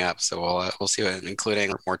opening up. So we'll see what,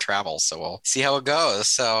 including more travel. So we'll see how it goes.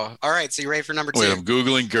 So, all right. So you ready for number 2? Wait, I'm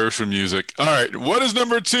Googling Gershwin music. All right. What is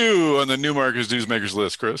number 2 on the New Markets Newsmakers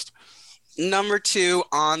list, Chris? Number 2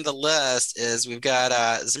 on the list is we've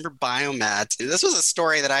got Zimmer Biomet. This was a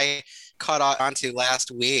story that I caught onto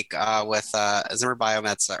last week with Zimmer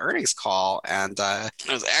Biomet's earnings call, and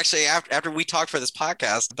it was actually after we talked for this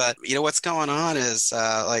podcast. But what's going on is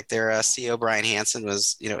their CEO Brian Hansen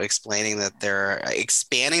was explaining that they're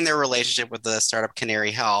expanding their relationship with the startup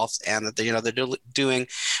Canary Health, and that they're doing.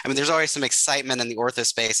 I mean, there's always some excitement in the ortho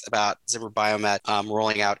space about Zimmer Biomet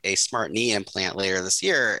rolling out a smart knee implant later this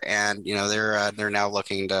year, and they're now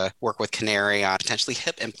looking to work with Canary on potentially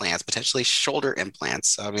hip implants, potentially shoulder implants.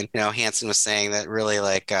 So I mean, Hansen was saying that really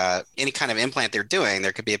any kind of implant they're doing,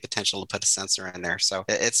 there could be a potential to put a sensor in there. So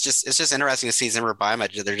it's just interesting to see Zimmer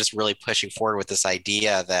Biomet. They're just really pushing forward with this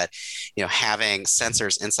idea that having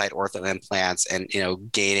sensors inside ortho implants and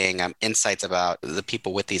gaining insights about the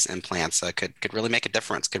people with these implants could really make a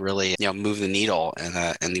difference. Could really move the needle in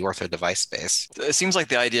the ortho device space. It seems like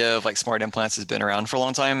the idea of smart implants has been around for a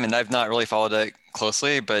long time, and I've not really followed it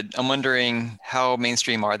closely, but I'm wondering how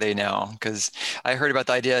mainstream are they now? Because I heard about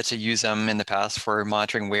the idea to use them in the past for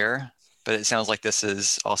monitoring wear, but it sounds like this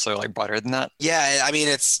is also broader than that. Yeah, I mean,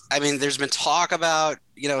 there's been talk about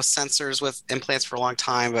sensors with implants for a long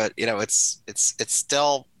time, but it's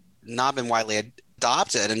still not been widely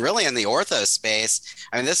adopted. And really in the ortho space,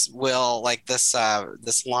 I mean, this will this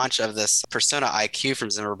launch of this Persona IQ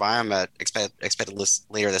from Zimmer Biomet expected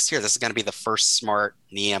later this year. This is going to be the first smart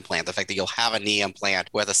knee implant. The fact that you'll have a knee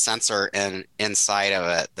implant with a sensor inside of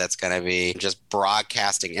it that's going to be just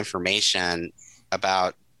broadcasting information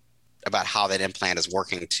about how that implant is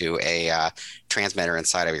working to a transmitter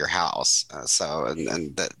inside of your house.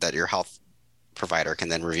 And that your health provider can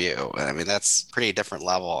then review. I mean, that's pretty different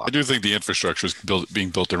level. I do think the infrastructure is being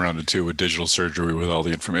built around it too, with digital surgery, with all the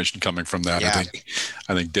information coming from that. Yeah.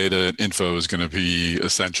 I think data and info is going to be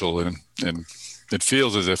essential, and it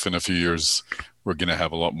feels as if in a few years we're going to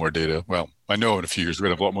have a lot more data. Well, I know in a few years we're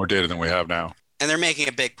going to have a lot more data than we have now. And they're making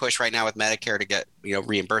a big push right now with Medicare to get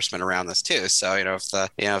reimbursement around this too. So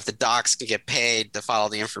if the docs can get paid to follow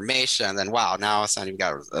the information, then wow, now it's not even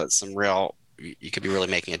got some real. You could be really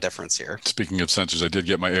making a difference here. Speaking of sensors, I did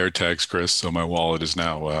get my AirTags, Chris, so my wallet is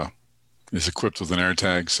now is equipped with an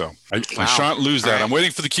AirTag. So I shan't lose that. Right. I'm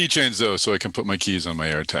waiting for the keychains though, so I can put my keys on my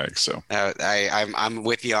AirTags. So I'm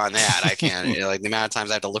with you on that. I can't. The amount of times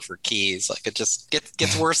I have to look for keys, it just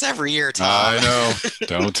gets worse every year, Tom. I know.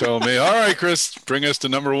 Don't tell me. All right, Chris, bring us to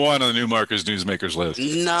number 1 on the New Markets Newsmakers list.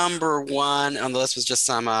 Number 1 on the list was just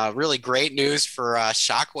some really great news for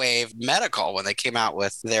Shockwave Medical when they came out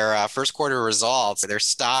with their first quarter results. Their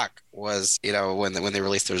stock was, when they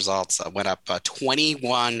released the results, went up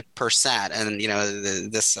 21%. And,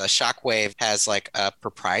 this Shockwave has a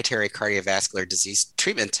proprietary cardiovascular disease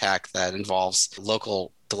treatment tech that involves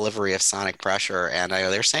local delivery of sonic pressure. And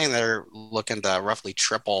they're saying they're looking to roughly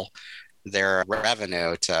triple their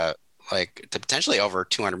revenue to potentially over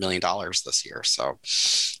 $200 million this year. So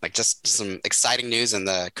just some exciting news in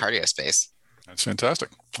the cardio space. That's fantastic.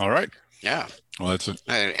 All right. Yeah. Well, that's it.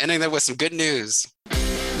 Ending that with some good news.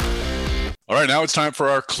 All right, now it's time for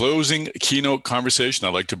our closing keynote conversation.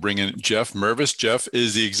 I'd like to bring in Jeff Mervis. Jeff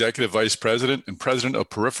is the Executive Vice President and President of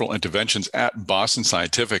Peripheral Interventions at Boston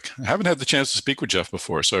Scientific. I haven't had the chance to speak with Jeff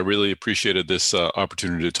before, so I really appreciated this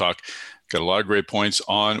opportunity to talk. Got a lot of great points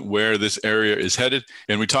on where this area is headed,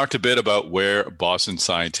 and we talked a bit about where Boston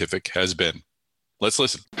Scientific has been. Let's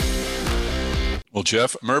listen. Well,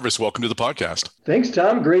 Jeff Mervis, welcome to the podcast. Thanks,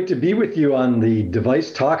 Tom. Great to be with you on the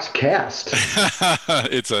Device Talks cast.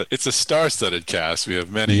 It's a star-studded cast. We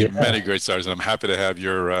have many great stars, and I'm happy to have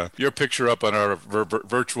your picture up on our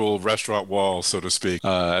virtual restaurant wall, so to speak,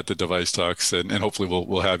 at the Device Talks, and hopefully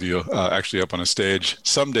we'll have you actually up on a stage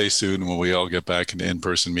someday soon when we all get back into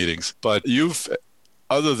in-person meetings. But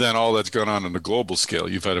other than all that's gone on a global scale,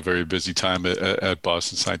 you've had a very busy time at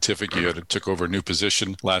Boston Scientific. You took over a new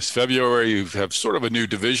position last February. You have sort of a new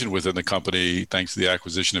division within the company thanks to the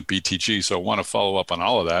acquisition of BTG. So I want to follow up on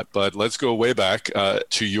all of that. But let's go way back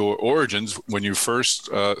to your origins when you first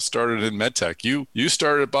started in MedTech. You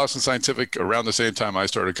started at Boston Scientific around the same time I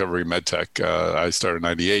started covering MedTech. I started in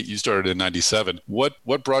 98. You started in 97. What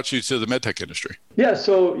brought you to the MedTech industry? Yeah,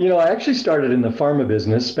 so, I actually started in the pharma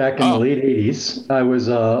business back in the late 80s. I was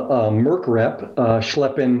a Merck rep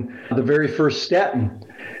schlepping the very first statin.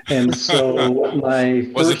 And so my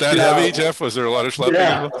Was it that heavy, Jeff? Was there a lot of schlepping?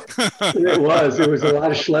 Yeah, it was. It was a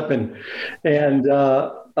lot of schlepping. And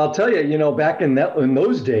I'll tell you, back in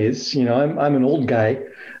those days, I'm an old guy.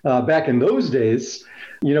 Back in those days,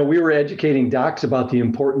 we were educating docs about the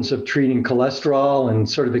importance of treating cholesterol and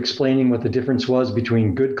sort of explaining what the difference was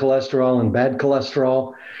between good cholesterol and bad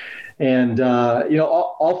cholesterol. And,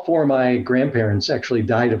 all four of my grandparents actually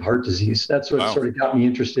died of heart disease. That's what sort of got me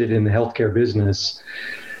interested in the healthcare business.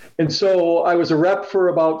 And so I was a rep for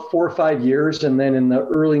about 4 or 5 years. And then in the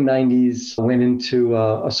early 90s, I went into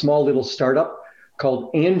a small little startup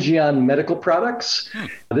called Angion Medical Products.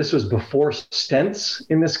 This was before stents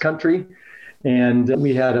in this country. And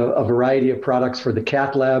we had a variety of products for the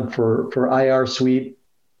cath lab, for IR suite,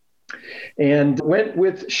 and went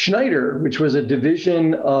with Schneider, which was a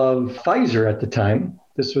division of Pfizer at the time.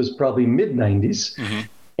 This was probably mid-90s. Mm-hmm.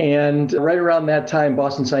 And right around that time,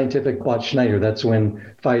 Boston Scientific bought Schneider. That's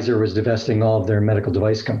when Pfizer was divesting all of their medical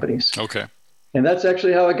device companies. Okay. And that's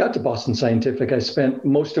actually how I got to Boston Scientific. I spent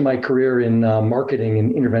most of my career in marketing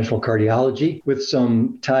and interventional cardiology with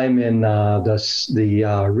some time in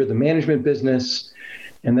the rhythm management business.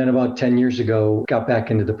 And then about 10 years ago, got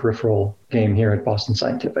back into the peripheral game here at Boston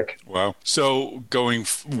Scientific. Wow. So going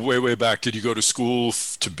way, way back, did you go to school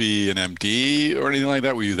to be an MD or anything like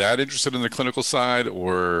that? Were you that interested in the clinical side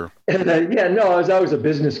or? No, I was a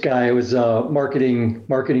business guy. I was a marketing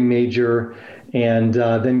major and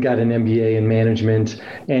then got an MBA in management.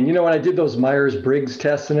 And, when I did those Myers-Briggs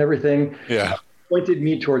tests and everything, pointed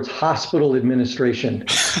me towards hospital administration.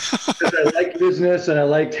 Because I liked business and I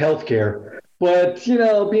liked healthcare. But,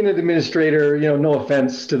 being an administrator, no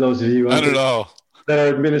offense to those of you I don't know that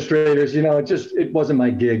are administrators, it wasn't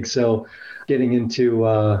my gig. So getting into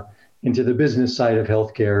the business side of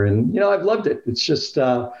healthcare and, I've loved it. It's just,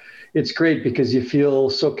 it's great because you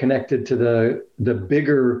feel so connected to the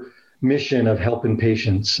bigger mission of helping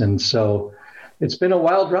patients. And so it's been a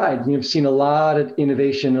wild ride. You've seen a lot of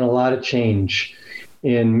innovation and a lot of change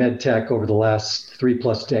in medtech over the last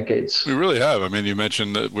 3+ decades. We really have. I mean, you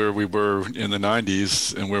mentioned that where we were in the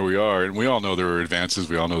 90s and where we are, and we all know there are advances.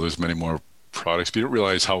 We all know there's many more products, but you don't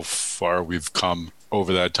realize how far we've come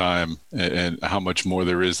over that time and how much more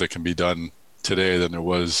there is that can be done today than there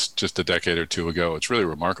was just a decade or two ago. It's really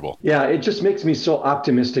remarkable. Yeah, it just makes me so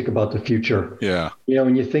optimistic about the future. Yeah.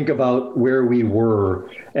 When you think about where we were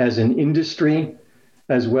as an industry,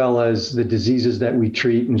 as well as the diseases that we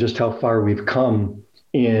treat and just how far we've come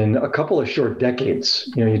in a couple of short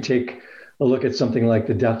decades. You take a look at something like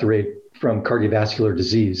the death rate from cardiovascular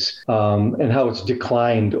disease and how it's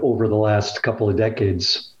declined over the last couple of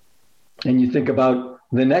decades. And you think about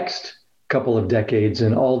the next couple of decades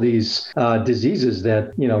and all these diseases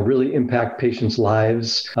that, really impact patients'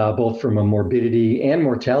 lives, both from a morbidity and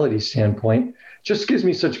mortality standpoint. Just gives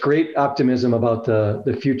me such great optimism about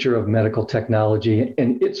the future of medical technology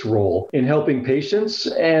and its role in helping patients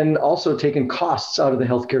and also taking costs out of the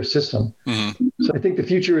healthcare system. Mm-hmm. So I think the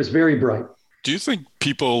future is very bright. Do you think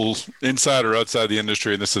people inside or outside the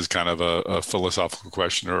industry, and this is kind of a philosophical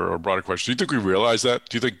question or a broader question, do you think we realize that?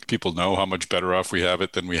 Do you think people know how much better off we have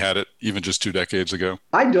it than we had it even just 2 decades ago?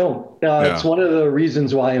 I don't. It's one of the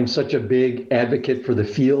reasons why I'm such a big advocate for the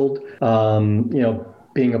field.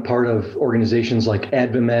 Being a part of organizations like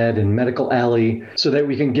AdvaMed and Medical Alley so that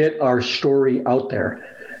we can get our story out there.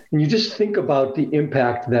 And you just think about the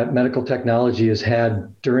impact that medical technology has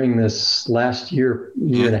had during this last year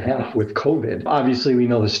and a half with COVID. Obviously, we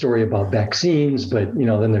know the story about vaccines, but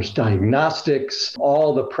then there's diagnostics,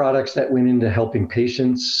 all the products that went into helping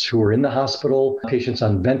patients who are in the hospital, patients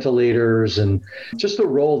on ventilators, and just the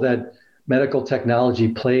role that medical technology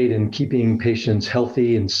played in keeping patients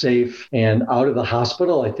healthy and safe and out of the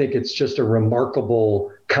hospital. I think it's just a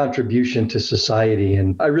remarkable contribution to society.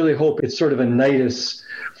 And I really hope it's sort of a nidus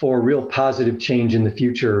for real positive change in the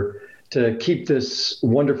future to keep this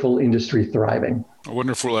wonderful industry thriving. I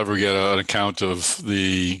wonder if we'll ever get an account of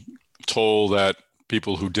the toll that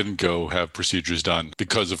people who didn't go have procedures done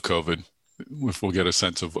because of COVID, if we'll get a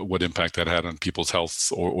sense of what impact that had on people's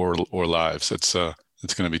health or lives.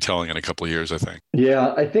 It's going to be telling in a couple of years, I think.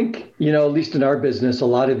 Yeah, I think, at least in our business, a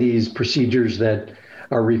lot of these procedures that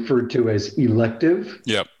are referred to as elective,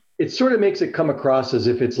 it sort of makes it come across as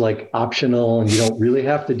if it's like optional and you don't really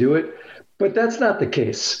have to do it. But that's not the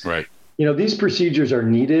case. Right. These procedures are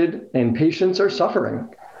needed and patients are suffering.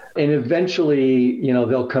 And eventually,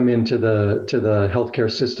 they'll come into the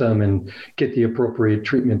healthcare system and get the appropriate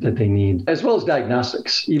treatment that they need, as well as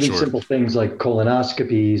diagnostics, even simple things like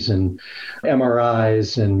colonoscopies and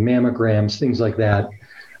MRIs and mammograms, things like that.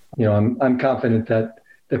 I'm confident that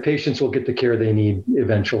the patients will get the care they need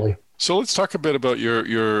eventually. So let's talk a bit about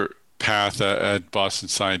your path at Boston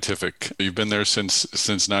Scientific. You've been there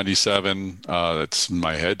since 97. That's in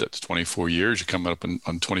my head. That's 24 years. You're coming up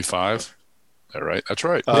on 25. All right. That's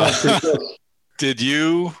right. Did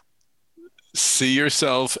you see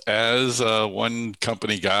yourself as a one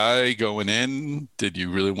company guy going in? Did you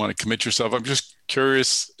really want to commit yourself? I'm just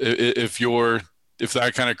curious if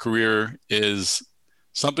that kind of career is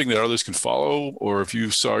something that others can follow, or if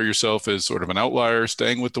you saw yourself as sort of an outlier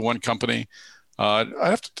staying with the one company.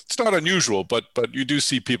 It's not unusual, but you do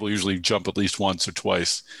see people usually jump at least once or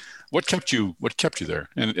twice. What kept you there?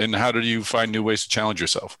 And how did you find new ways to challenge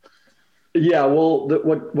yourself? Yeah, well,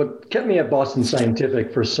 what kept me at Boston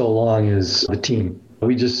Scientific for so long is the team.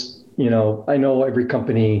 We just, I know every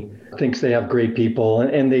company thinks they have great people,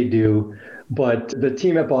 and they do, but the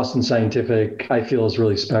team at Boston Scientific, I feel, is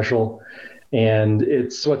really special. And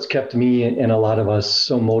it's what's kept me and a lot of us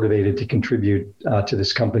so motivated to contribute to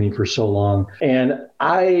this company for so long. And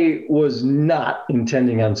I was not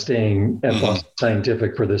intending on staying at Boston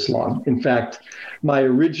Scientific for this long. In fact, my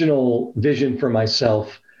original vision for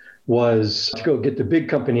myself was to go get the big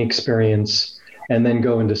company experience and then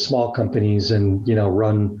go into small companies and,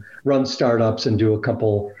 run startups and do a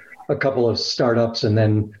couple of startups and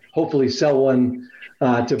then hopefully sell one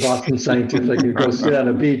to Boston Scientific and go sit on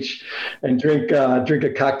a beach and drink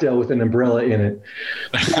a cocktail with an umbrella in it.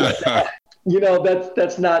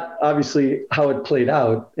 That's not obviously how it played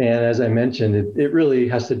out. And as I mentioned, it really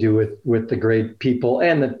has to do with the great people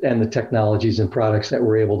and the technologies and products that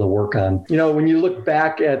we're able to work on. When you look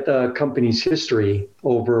back at the company's history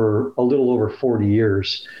over a little over 40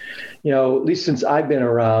 years, at least since I've been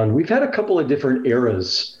around, we've had a couple of different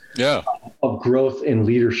eras of growth and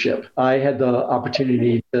leadership. I had the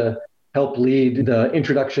opportunity to help lead the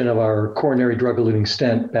introduction of our coronary drug-eluting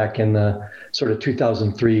stent back in the sort of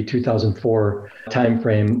 2003, 2004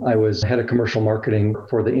 timeframe. I was head of commercial marketing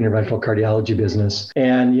for the interventional cardiology business.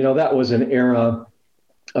 And, that was an era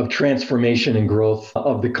of transformation and growth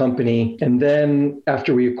of the company. And then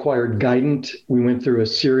after we acquired Guidant, we went through a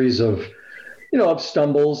series of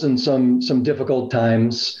stumbles and some difficult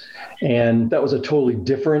times. And that was a totally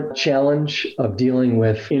different challenge of dealing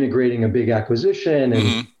with integrating a big acquisition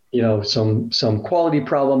and some quality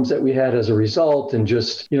problems that we had as a result, and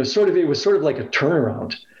just, it was sort of like a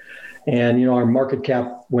turnaround. And, our market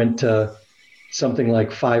cap went to something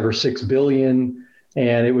like 5 or 6 billion.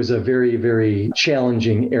 And it was a very, very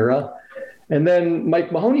challenging era. And then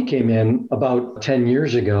Mike Mahoney came in about 10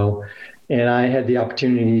 years ago, and I had the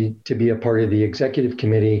opportunity to be a part of the executive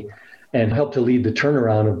committee and help to lead the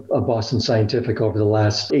turnaround of Boston Scientific over the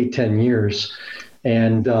last 8-10 years.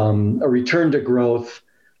 And a return to growth,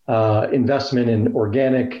 investment in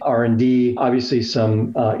organic R&D, obviously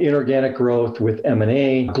some inorganic growth with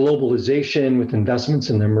M&A, globalization with investments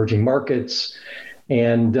in the emerging markets.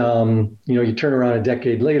 And, you turn around a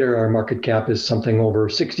decade later, our market cap is something over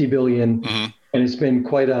 60 billion, and it's been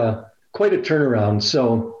quite a turnaround.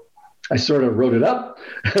 So I sort of wrote it up,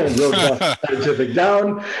 wrote Boston Scientific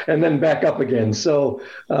down, and then back up again. So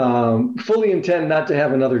fully intend not to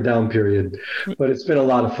have another down period, but it's been a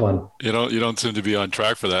lot of fun. You don't seem to be on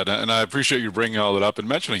track for that, and I appreciate you bringing all that up and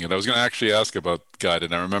mentioning it. I was going to actually ask about Guide,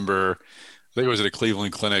 and I remember, I think it was at a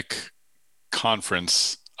Cleveland Clinic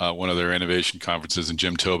conference, one of their innovation conferences, and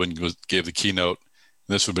Jim Tobin gave the keynote.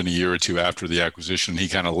 This would have been a year or two after the acquisition. He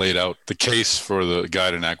kind of laid out the case for the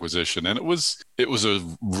Guidant acquisition, and it was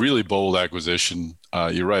a really bold acquisition.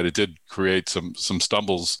 You're right; it did create some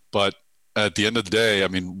stumbles, but at the end of the day, I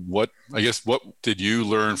mean, what did you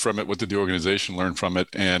learn from it? What did the organization learn from it?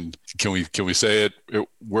 And can we say it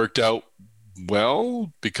worked out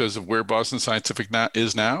well because of where Boston Scientific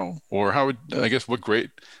is now, or what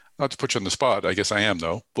grade? Not to put you on the spot, I guess I am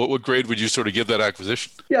though. But what grade would you sort of give that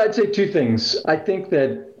acquisition? Yeah, I'd say two things. I think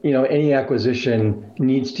that, any acquisition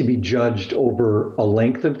needs to be judged over a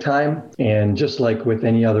length of time. And just like with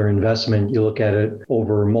any other investment, you look at it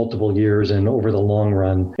over multiple years and over the long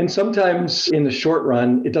run. And sometimes in the short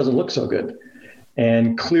run, it doesn't look so good.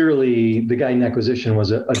 And clearly the Guidant acquisition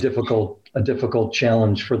was a difficult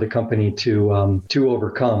challenge for the company to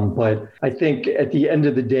overcome. But I think at the end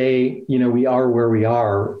of the day, we are where we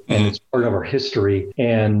are, and it's part of our history.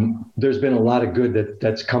 And there's been a lot of good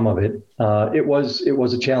that's come of it. It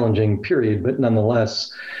was a challenging period, but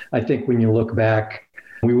nonetheless, I think when you look back,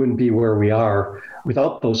 we wouldn't be where we are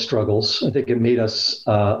without those struggles. I think it made us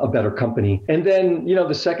a better company. And then,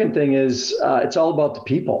 the second thing is it's all about the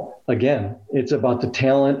people. Again, it's about the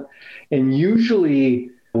talent. And usually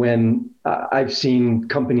when I've seen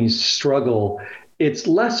companies struggle, it's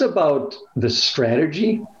less about the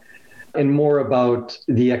strategy and more about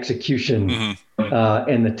the execution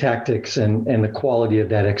and the tactics and the quality of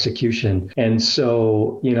that execution. And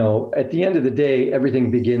so, at the end of the day, everything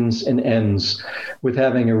begins and ends with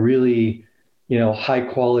having a really, high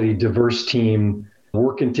quality, diverse team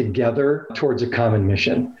working together towards a common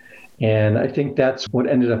mission. And I think that's what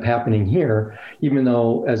ended up happening here, even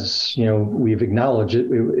though, as we've acknowledged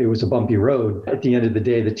it was a bumpy road. At the end of the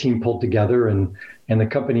day, the team pulled together, and the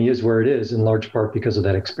company is where it is in large part because of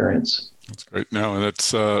that experience. That's great. No, and that's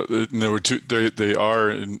there were two. They are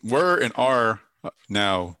and were and are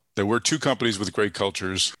now. There were two companies with great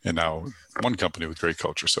cultures, and now one company with great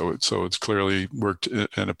culture. So it's clearly worked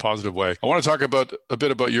in a positive way. I want to talk a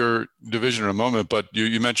bit about your division in a moment, but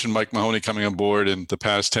you mentioned Mike Mahoney coming on board in the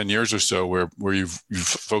past 10 years or so, where you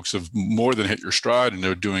folks have more than hit your stride, and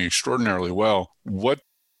they're doing extraordinarily well. What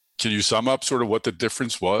can you sum up sort of what the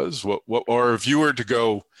difference was? What or if you were to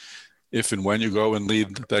go, if and when you go and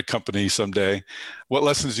lead that company someday, what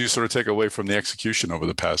lessons do you sort of take away from the execution over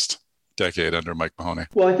the past decade under Mike Mahoney?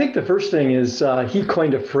 Well, I think the first thing is he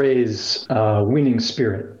coined a phrase, winning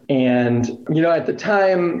spirit. And, at the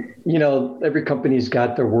time, every company's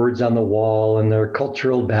got their words on the wall and their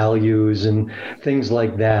cultural values and things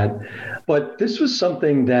like that. But this was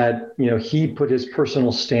something that, he put his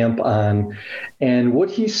personal stamp on. And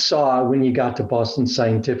what he saw when he got to Boston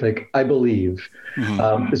Scientific, I believe,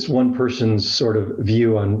 is one person's sort of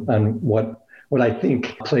view on what I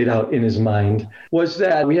think played out in his mind, was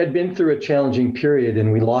that we had been through a challenging period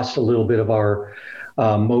and we lost a little bit of our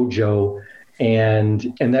mojo,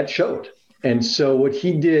 and that showed. And so what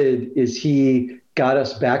he did is he got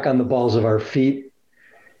us back on the balls of our feet.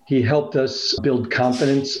 He helped us build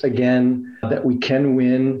confidence again that we can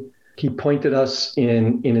win. He pointed us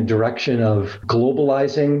in a direction of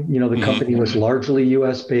globalizing. The company was largely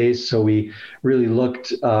US based, so we really looked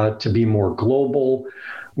to be more global.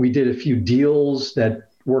 We did a few deals that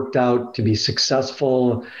worked out to be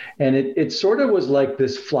successful. And it sort of was like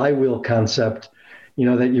this flywheel concept,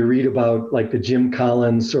 that you read about, like the Jim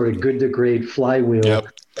Collins sort of good to great flywheel, yep,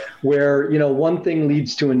 where, one thing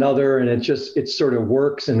leads to another, and it sort of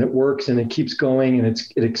works and it keeps going and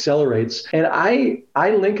it accelerates. And I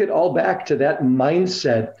link it all back to that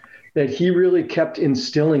mindset that he really kept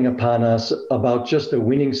instilling upon us about just a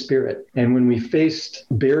winning spirit. And when we faced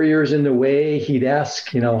barriers in the way, he'd ask,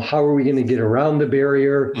 how are we going to get around the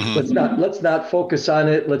barrier? Let's not focus on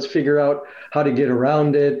it. Let's figure out how to get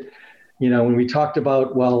around it. When we talked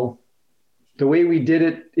about, well, the way we did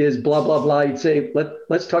it is blah, blah, blah, he'd say,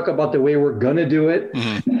 let's talk about the way we're going to do it.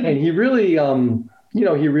 And he really,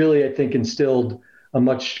 I think, instilled a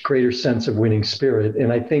much greater sense of winning spirit.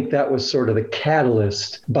 And I think that was sort of the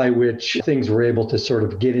catalyst by which things were able to sort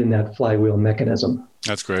of get in that flywheel mechanism.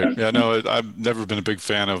 That's great. Yeah, no, I've never been a big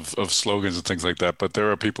fan of slogans and things like that, but there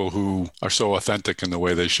are people who are so authentic in the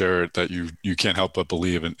way they share it that you can't help but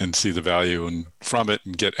believe and see the value from it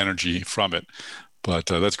and get energy from it. But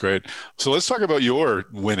that's great. So let's talk about your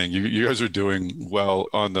winning. You guys are doing well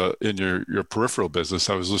in your peripheral business.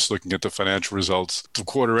 I was just looking at the financial results. The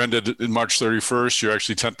quarter ended in March 31st. You're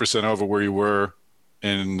actually 10% over where you were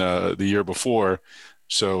in the year before.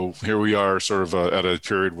 So here we are sort of at a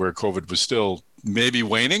period where COVID was still maybe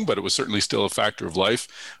waning, but it was certainly still a factor of life.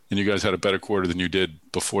 And you guys had a better quarter than you did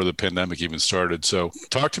before the pandemic even started. So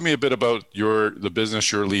talk to me a bit about the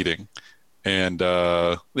business you're leading. And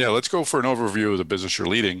let's go for an overview of the business you're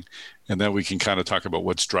leading, and then we can kind of talk about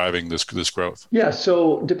what's driving this growth. Yeah,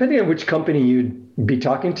 so depending on which company you'd be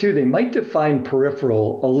talking to, they might define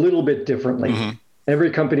peripheral a little bit differently. Mm-hmm. Every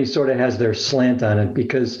company sort of has their slant on it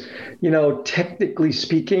because, technically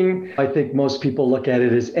speaking, I think most people look at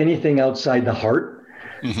it as anything outside the heart.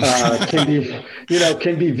 Can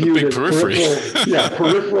be viewed as peripheral. Yeah,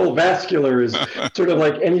 peripheral vascular is sort of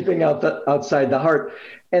like anything outside the heart.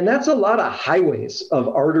 And that's a lot of highways of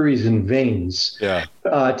arteries and veins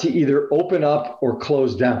to either open up or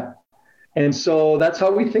close down. And so that's how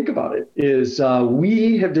we think about it is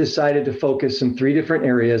we have decided to focus in 3 different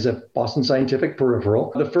areas of Boston Scientific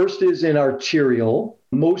Peripheral. The first is in arterial,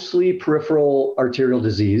 mostly peripheral arterial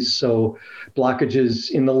disease, so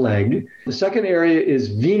blockages in the leg. The second area is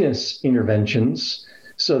venous interventions.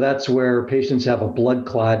 So that's where patients have a blood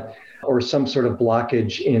clot or some sort of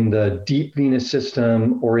blockage in the deep venous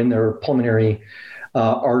system or in their pulmonary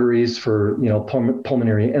arteries for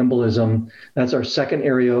pulmonary embolism. That's our second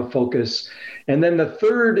area of focus. And then the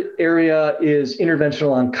third area is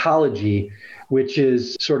interventional oncology, which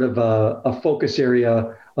is sort of a focus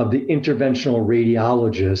area of the interventional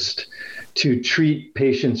radiologist to treat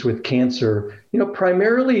patients with cancer,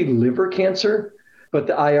 primarily liver cancer, but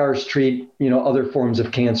the IRs treat, other forms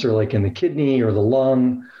of cancer like in the kidney or the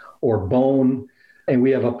lung or bone. And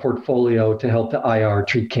we have a portfolio to help the IR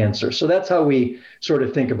treat cancer. So that's how we sort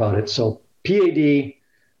of think about it. So PAD,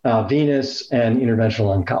 venous, and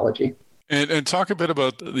interventional oncology. And talk a bit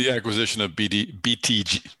about the acquisition of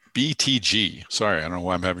BTG. Sorry, I don't know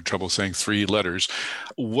why I'm having trouble saying 3 letters.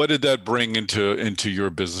 What did that bring into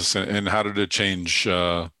your business, and how did it change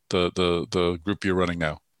the group you're running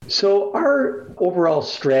now? So our overall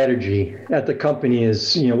strategy at the company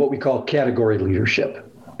is, what we call category leadership.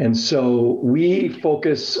 And so we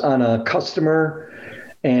focus on a customer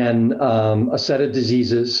and a set of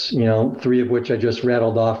diseases, 3 of which I just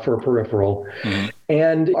rattled off for peripheral. Mm-hmm.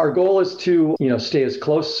 And our goal is to, stay as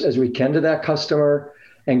close as we can to that customer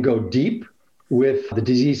and go deep with the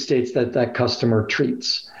disease states that customer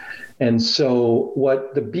treats. And so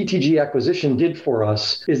what the BTG acquisition did for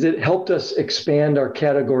us is it helped us expand our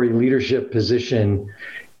category leadership position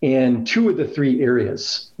in 2 of the 3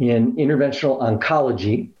 areas in interventional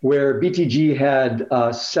oncology, where BTG had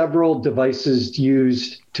several devices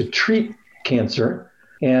used to treat cancer.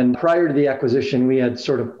 And prior to the acquisition, we had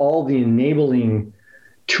sort of all the enabling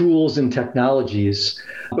tools and technologies.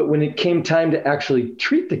 But when it came time to actually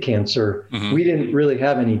treat the cancer, mm-hmm. we didn't really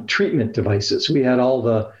have any treatment devices. We had all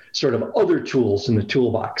the sort of other tools in the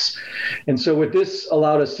toolbox. And so what this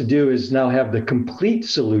allowed us to do is now have the complete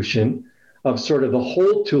solution of sort of the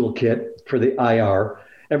whole toolkit for the IR,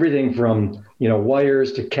 everything from,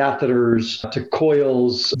 wires to catheters to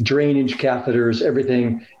coils, drainage catheters,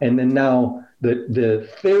 everything. And then now the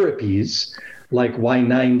therapies like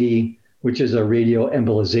Y90, which is a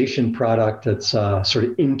radioembolization product that's sort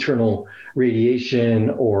of internal radiation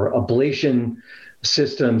or ablation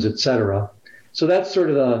systems, et cetera. So that's sort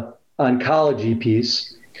of the oncology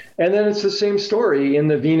piece. And then it's the same story in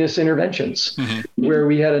the venous interventions, mm-hmm. where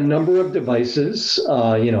we had a number of devices,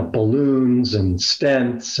 balloons and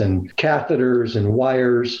stents and catheters and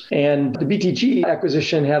wires. And the BTG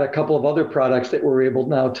acquisition had a couple of other products that we're able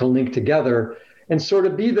now to link together and sort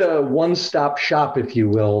of be the one-stop shop, if you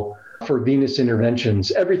will, for venous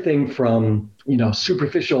interventions. Everything from,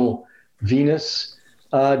 superficial venous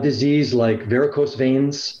disease like varicose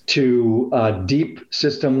veins to deep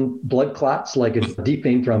system blood clots like a deep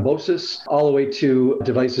vein thrombosis, all the way to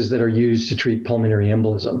devices that are used to treat pulmonary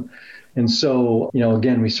embolism. And so,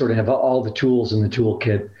 again, we sort of have all the tools in the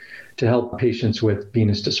toolkit to help patients with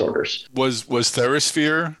venous disorders. Was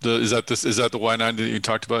TheraSphere, is that the Y90 that you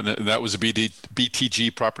talked about, and that was a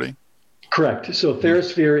BTG property? Correct. So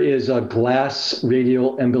TheraSphere is a glass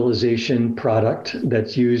radial embolization product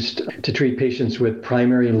that's used to treat patients with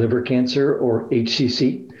primary liver cancer or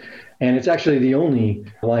HCC. And it's actually the only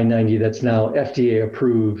Y90 that's now FDA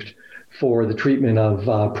approved for the treatment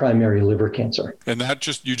of primary liver cancer. And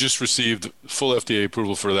you just received full FDA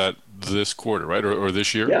approval for that this quarter, right? Or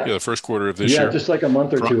this year? Yeah, the first quarter of this year. Yeah, just like a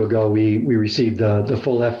month or two ago, we received the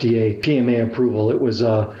full FDA PMA approval. It was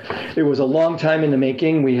a long time in the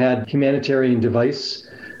making. We had humanitarian device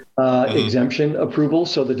exemption approval.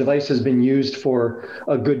 So the device has been used for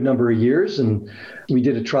a good number of years. And we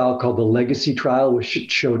did a trial called the Legacy trial, which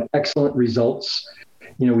showed excellent results.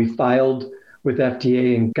 We filed with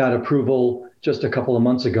FDA and got approval just a couple of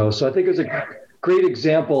months ago. So I think it was a great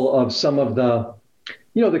example of some of the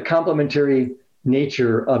complementary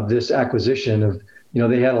nature of this acquisition of,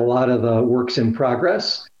 they had a lot of the works in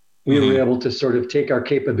progress. We were able to sort of take our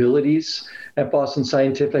capabilities at Boston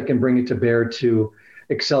Scientific and bring it to bear to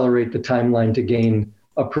accelerate the timeline to gain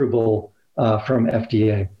approval from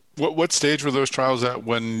FDA. What stage were those trials at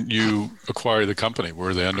when you acquired the company?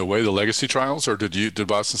 Were they underway, the Legacy trials, or did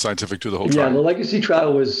Boston Scientific do the whole trial? Yeah, the Legacy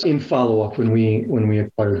trial was in follow-up when we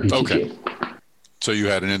acquired BTG. Okay. So you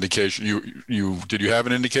had an indication. Did you have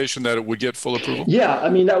an indication that it would get full approval? Yeah, I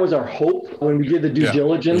mean, that was our hope when we did the due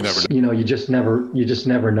diligence. You just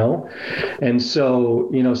never know. And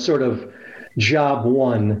so, sort of job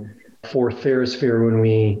one for TheraSphere when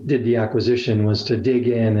we did the acquisition was to dig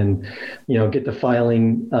in and, get the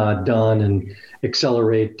filing done and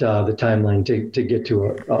accelerate the timeline to get to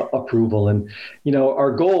approval. And,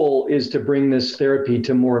 our goal is to bring this therapy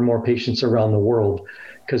to more and more patients around the world,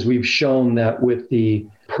 because we've shown that with the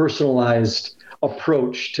personalized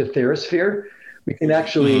approach to TheraSphere, we can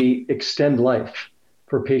actually extend life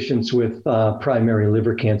for patients with primary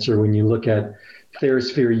liver cancer when you look at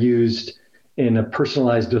TheraSphere used in a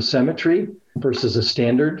personalized dosimetry versus a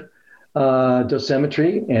standard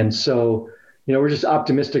dosimetry. And so, we're just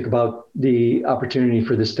optimistic about the opportunity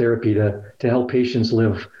for this therapy to help patients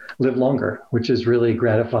live longer, which is really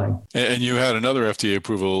gratifying. And you had another FDA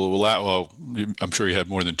approval. Well, I'm sure you had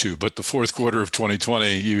more than two, but the fourth quarter of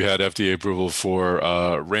 2020, you had FDA approval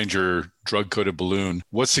for Ranger drug-coated balloon.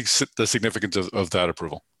 What's the significance of that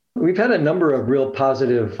approval? We've had a number of real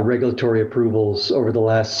positive regulatory approvals over the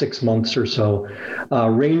last 6 months or so.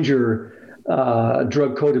 Ranger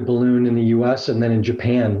drug-coated balloon in the US and then in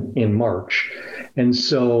Japan in March. And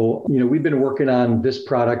so, we've been working on this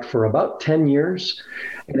product for about 10 years.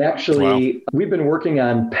 And actually, We've been working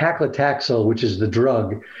on paclitaxel, which is the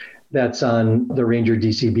drug that's on the Ranger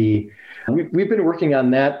DCB. We've been working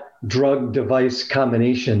on that drug device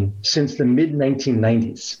combination since the mid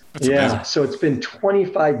 1990s. That's amazing. So it's been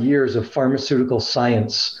 25 years of pharmaceutical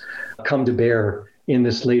science come to bear in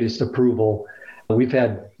this latest approval. We've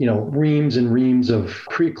had, reams and reams of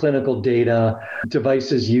preclinical data,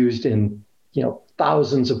 devices used in,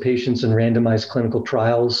 thousands of patients in randomized clinical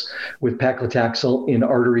trials with paclitaxel in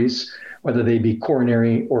arteries, whether they be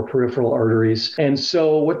coronary or peripheral arteries. And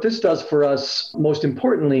so what this does for us, most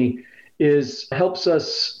importantly, is helps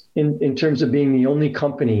us in terms of being the only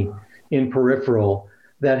company in peripheral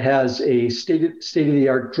that has a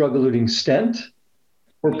state-of-the-art drug-eluting stent,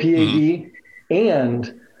 or PAD,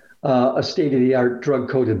 and a state-of-the-art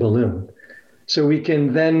drug-coated balloon. So we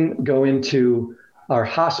can then go into our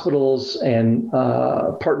hospitals and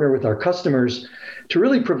partner with our customers to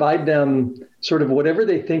really provide them sort of whatever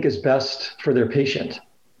they think is best for their patient.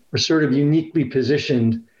 We're sort of uniquely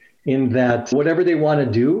positioned in that whatever they want to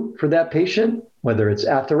do for that patient, whether it's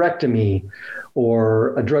atherectomy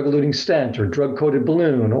or a drug-eluting stent or drug-coated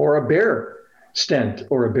balloon or a bare stent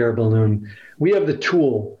or a bare balloon, we have the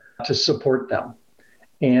tool to support them.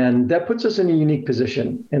 And that puts us in a unique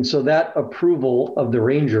position. And so that approval of the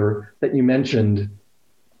Ranger that you mentioned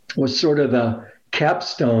was sort of the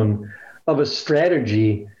capstone of a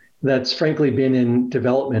strategy that's frankly been in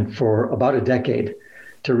development for about a decade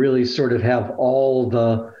to really sort of have all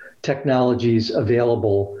the technologies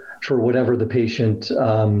available for whatever the patient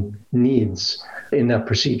needs in that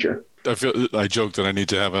procedure. I joke that I need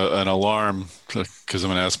to have an alarm because I'm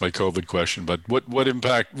going to ask my COVID question, but what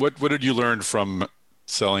did you learn from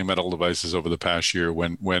selling medical devices over the past year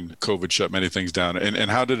when COVID shut many things down?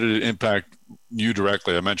 And how did it impact you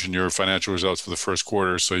directly? I mentioned your financial results for the first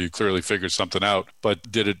quarter, so you clearly figured something out.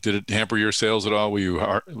 But did it hamper your sales at all? Did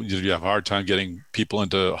you have a hard time getting people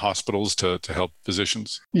into hospitals to help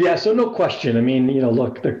physicians? Yeah, so no question. I mean,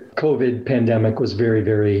 look, the COVID pandemic was very,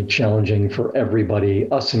 very challenging for everybody,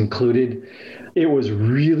 us included. It was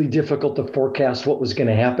really difficult to forecast what was going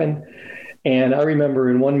to happen. And I remember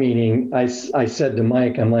in one meeting, I said to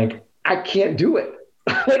Mike, I'm like, I can't do it.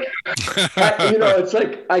 It's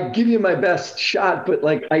like, I give you my best shot, but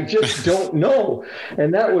I just don't know.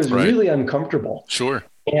 And that was really uncomfortable. Sure.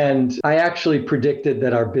 And I actually predicted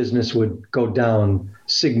that our business would go down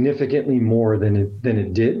significantly more than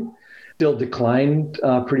it did. still declined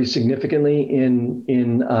pretty significantly in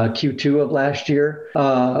Q2 of last year.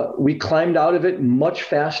 We climbed out of it much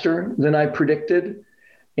faster than I predicted,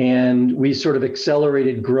 and we sort of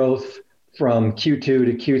accelerated growth from Q2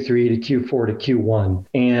 to Q3 to Q4 to Q1.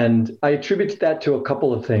 And I attribute that to a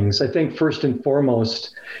couple of things. I think first and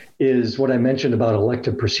foremost is what I mentioned about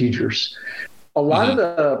elective procedures. A lot of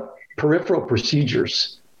the peripheral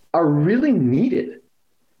procedures are really needed,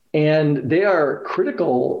 and they are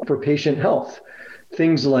critical for patient health.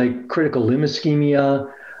 Things like critical limb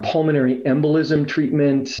ischemia, pulmonary embolism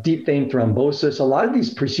treatment, deep vein thrombosis, a lot of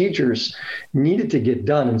these procedures needed to get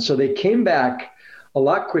done. And so they came back a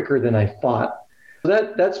lot quicker than I thought.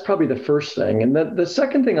 That's probably the first thing. And the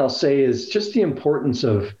second thing I'll say is just the importance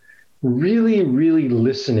of really, really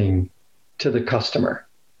listening to the customer.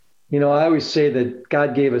 You know, I always say that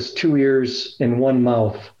God gave us 2 ears and 1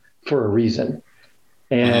 mouth for a reason.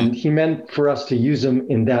 And he meant for us to use them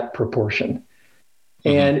in that proportion.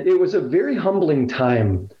 And it was a very humbling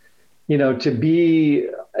time, you know, to be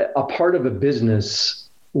a part of a business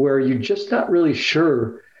where you're just not really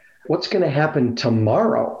sure what's going to happen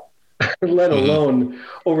tomorrow, let alone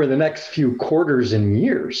over the next few quarters and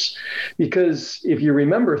years. Because if you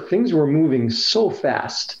remember, things were moving so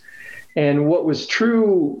fast. And what was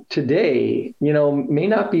true today, you know, may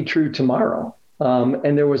not be true tomorrow.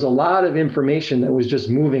 And there was a lot of information that was just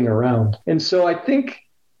moving around. And so I think,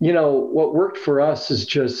 you know, what worked for us is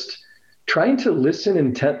just trying to listen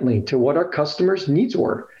intently to what our customers' needs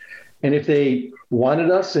were. And if they wanted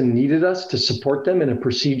us and needed us to support them in a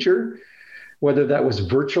procedure, whether that was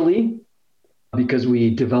virtually, because we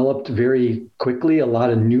developed very quickly a lot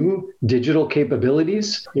of new digital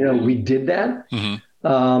capabilities, you know, we did that.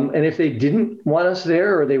 And if they didn't want us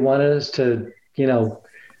there, or they wanted us to, you know,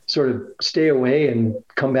 sort of stay away and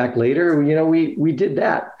come back later, you know, we did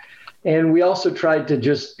that. And we also tried to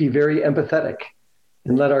just be very empathetic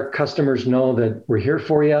and let our customers know that we're here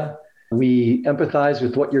for you. We empathize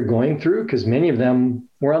with what you're going through, because many of them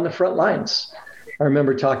were on the front lines. I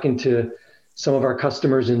remember talking to some of our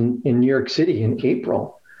customers in New York City in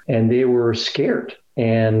April, and they were scared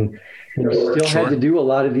and, you know, still had to do a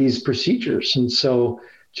lot of these procedures. And so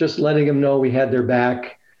just letting them know we had their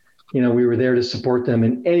back, you know, we were there to support them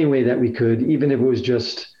in any way that we could, even if it was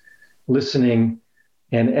just listening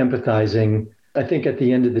and empathizing. I think at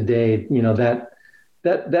the end of the day, you know,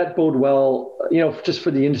 that bode well, you know, just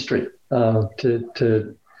for the industry,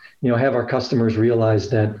 to you know, have our customers realize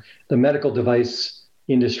that the medical device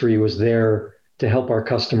industry was there to help our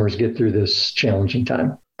customers get through this challenging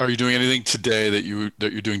time. Are you doing anything today that you're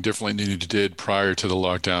doing differently than you did prior to the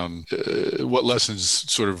lockdown? What lessons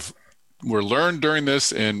sort of were learned during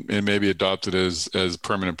this and maybe adopted as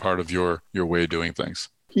permanent part of your way of doing things?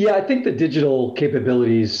 Yeah, I think the digital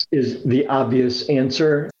capabilities is the obvious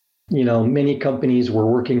answer. You know, many companies were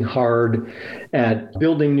working hard at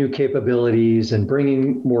building new capabilities and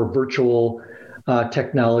bringing more virtual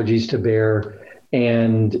technologies to bear.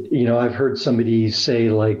 And, you know, I've heard somebody say,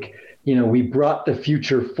 like, you know, we brought the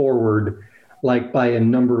future forward like by a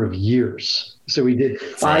number of years. So we did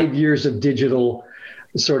 5 years of digital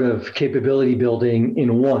sort of capability building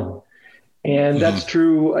in one. And that's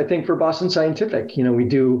true, I think, for Boston Scientific. You know, we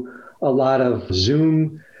do a lot of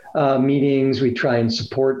Zoom meetings. We try and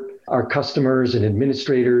support our customers and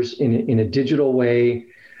administrators in a digital way,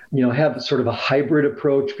 you know, have sort of a hybrid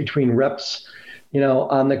approach between reps, you know,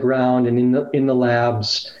 on the ground and in the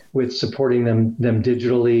labs, with supporting them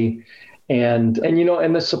digitally, and you know,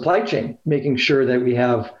 and the supply chain, making sure that we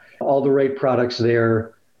have all the right products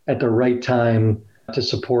there at the right time to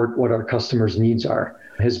support what our customers' needs are,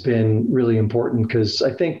 has been really important, because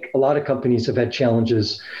I think a lot of companies have had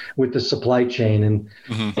challenges with the supply chain. And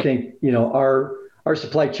I think, you know, our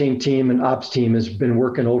supply chain team and ops team has been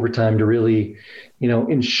working overtime to really, you know,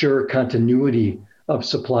 ensure continuity of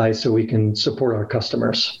supply so we can support our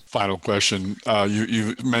customers. Final question.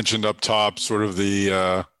 You mentioned up top sort of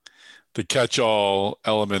the catch-all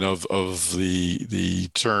element of the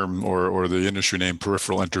term or the industry name,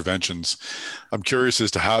 peripheral interventions. I'm curious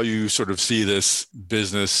as to how you sort of see this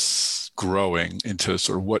business growing into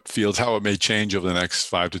sort of what fields, how it may change over the next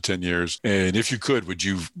 5 to 10 years. And if you could, would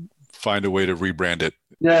you find a way to rebrand it?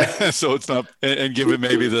 Yeah. So it's not, and give it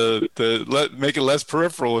maybe make it less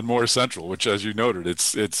peripheral and more central, which, as you noted,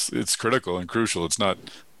 it's critical and crucial. It's not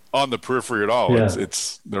on the periphery at all. Yeah.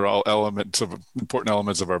 They're all important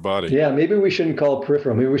elements of our body. Yeah, maybe we shouldn't call it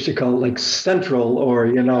peripheral. Maybe we should call it like central, or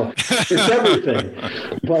it's everything.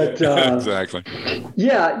 But exactly.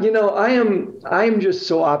 Yeah, I'm just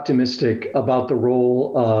so optimistic about the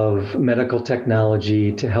role of medical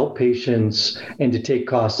technology to help patients and to take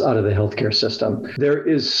costs out of the healthcare system. There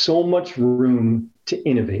is so much room to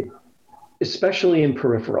innovate, especially in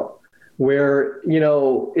peripheral, where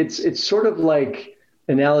it's sort of like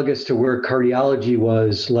analogous to where cardiology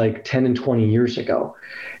was like 10 and 20 years ago.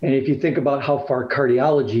 And if you think about how far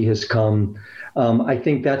cardiology has come, I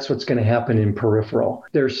think that's what's going to happen in peripheral.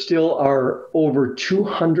 There still are over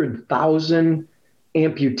 200,000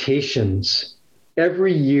 amputations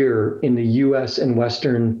every year in the US and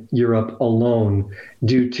Western Europe alone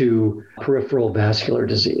due to peripheral vascular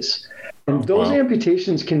disease. And those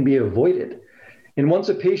amputations can be avoided. And once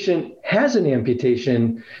a patient has an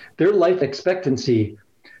amputation, their life expectancy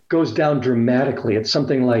goes down dramatically. It's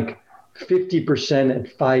something like 50%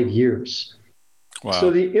 at 5 years. Wow.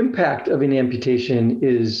 So the impact of an amputation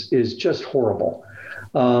is just horrible.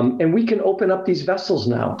 And we can open up these vessels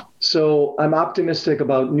now. So I'm optimistic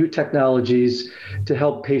about new technologies to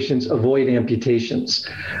help patients avoid amputations.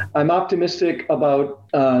 I'm optimistic about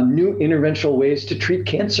new interventional ways to treat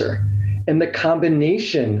cancer. And the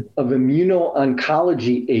combination of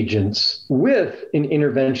immuno-oncology agents with an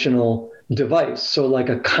interventional device. So like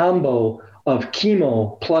a combo of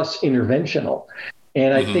chemo plus interventional.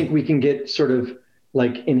 And I think we can get sort of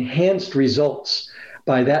like enhanced results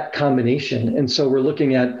by that combination. And so we're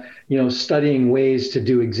looking at, studying ways to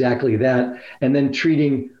do exactly that, and then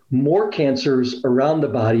treating more cancers around the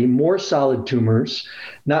body, more solid tumors,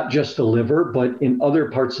 not just the liver, but in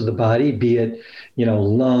other parts of the body, be it,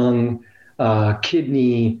 lung,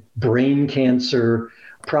 kidney, brain cancer,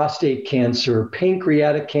 prostate cancer,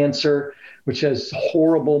 pancreatic cancer, which has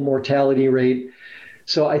horrible mortality rate.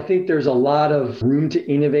 So I think there's a lot of room to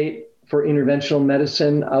innovate for interventional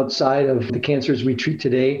medicine outside of the cancers we treat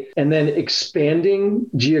today, and then expanding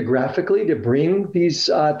geographically to bring these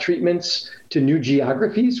treatments to new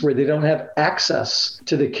geographies where they don't have access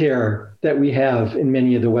to the care that we have in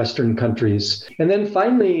many of the Western countries. And then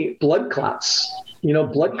finally, blood clots.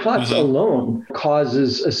 Blood clots alone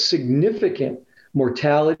causes a significant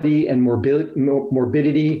mortality and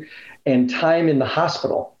morbidity and time in the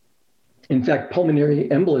hospital. In fact, pulmonary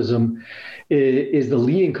embolism is the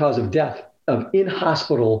leading cause of death of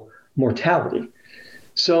in-hospital mortality.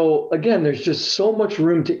 So again, there's just so much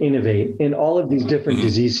room to innovate in all of these different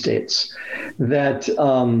disease states that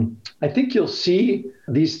I think you'll see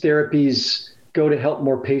these therapies go to help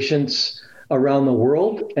more patients around the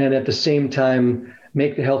world, and at the same time,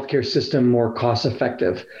 make the healthcare system more cost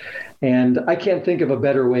effective. And I can't think of a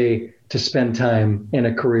better way to spend time in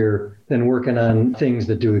a career than working on things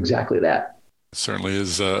that do exactly that. Certainly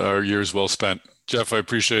is our years well spent. Jeff, I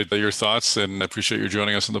appreciate your thoughts and I appreciate you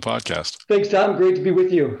joining us on the podcast. Thanks, Tom. Great to be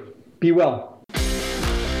with you. Be well.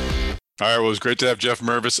 All right. Well, it was great to have Jeff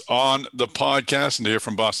Mirviss on the podcast and to hear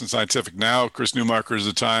from Boston Scientific. Now, Chris Newmarker, is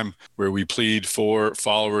the time where we plead for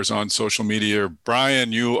followers on social media.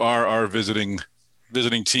 Brian, you are our visiting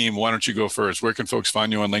team. Why don't you go first? Where can folks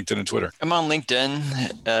find you on LinkedIn and Twitter? I'm on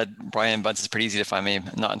LinkedIn. Brian Bunce is pretty easy to find me. I'm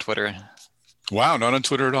not on Twitter. Wow, not on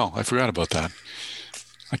Twitter at all. I forgot about that.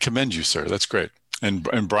 I commend you, sir. That's great. And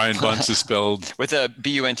Brian Bunce is spelled with a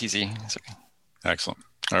B-U-N-T-Z. Sorry. Excellent.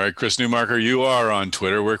 All right, Chris Newmarker, you are on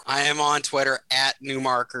Twitter. I am on Twitter at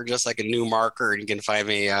Newmarker, just like a new marker. You can find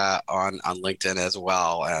me on LinkedIn as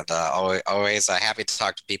well. And always happy to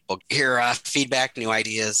talk to people, hear feedback, new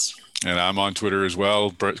ideas. And I'm on Twitter as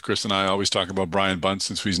well. Chris and I always talk about Brian Bunce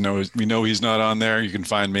since we know he's not on there. You can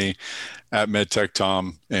find me at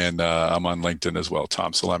MedTechTom, and I'm on LinkedIn as well,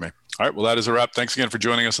 Tom Salemi. All right, well, that is a wrap. Thanks again for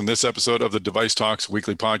joining us on this episode of the Device Talks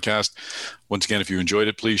weekly podcast. Once again, if you enjoyed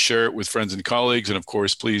it, please share it with friends and colleagues. And of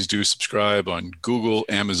course, please do subscribe on Google,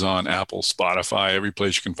 Amazon, Apple, Spotify, every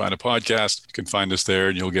place you can find a podcast. You can find us there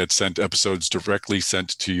and you'll get sent episodes directly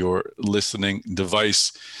sent to your listening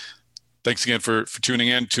device. Thanks again for tuning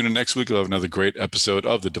in. Tune in next week. We'll have another great episode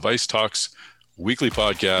of the Device Talks weekly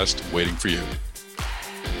podcast waiting for you.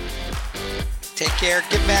 Take care.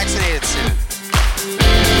 Get vaccinated soon.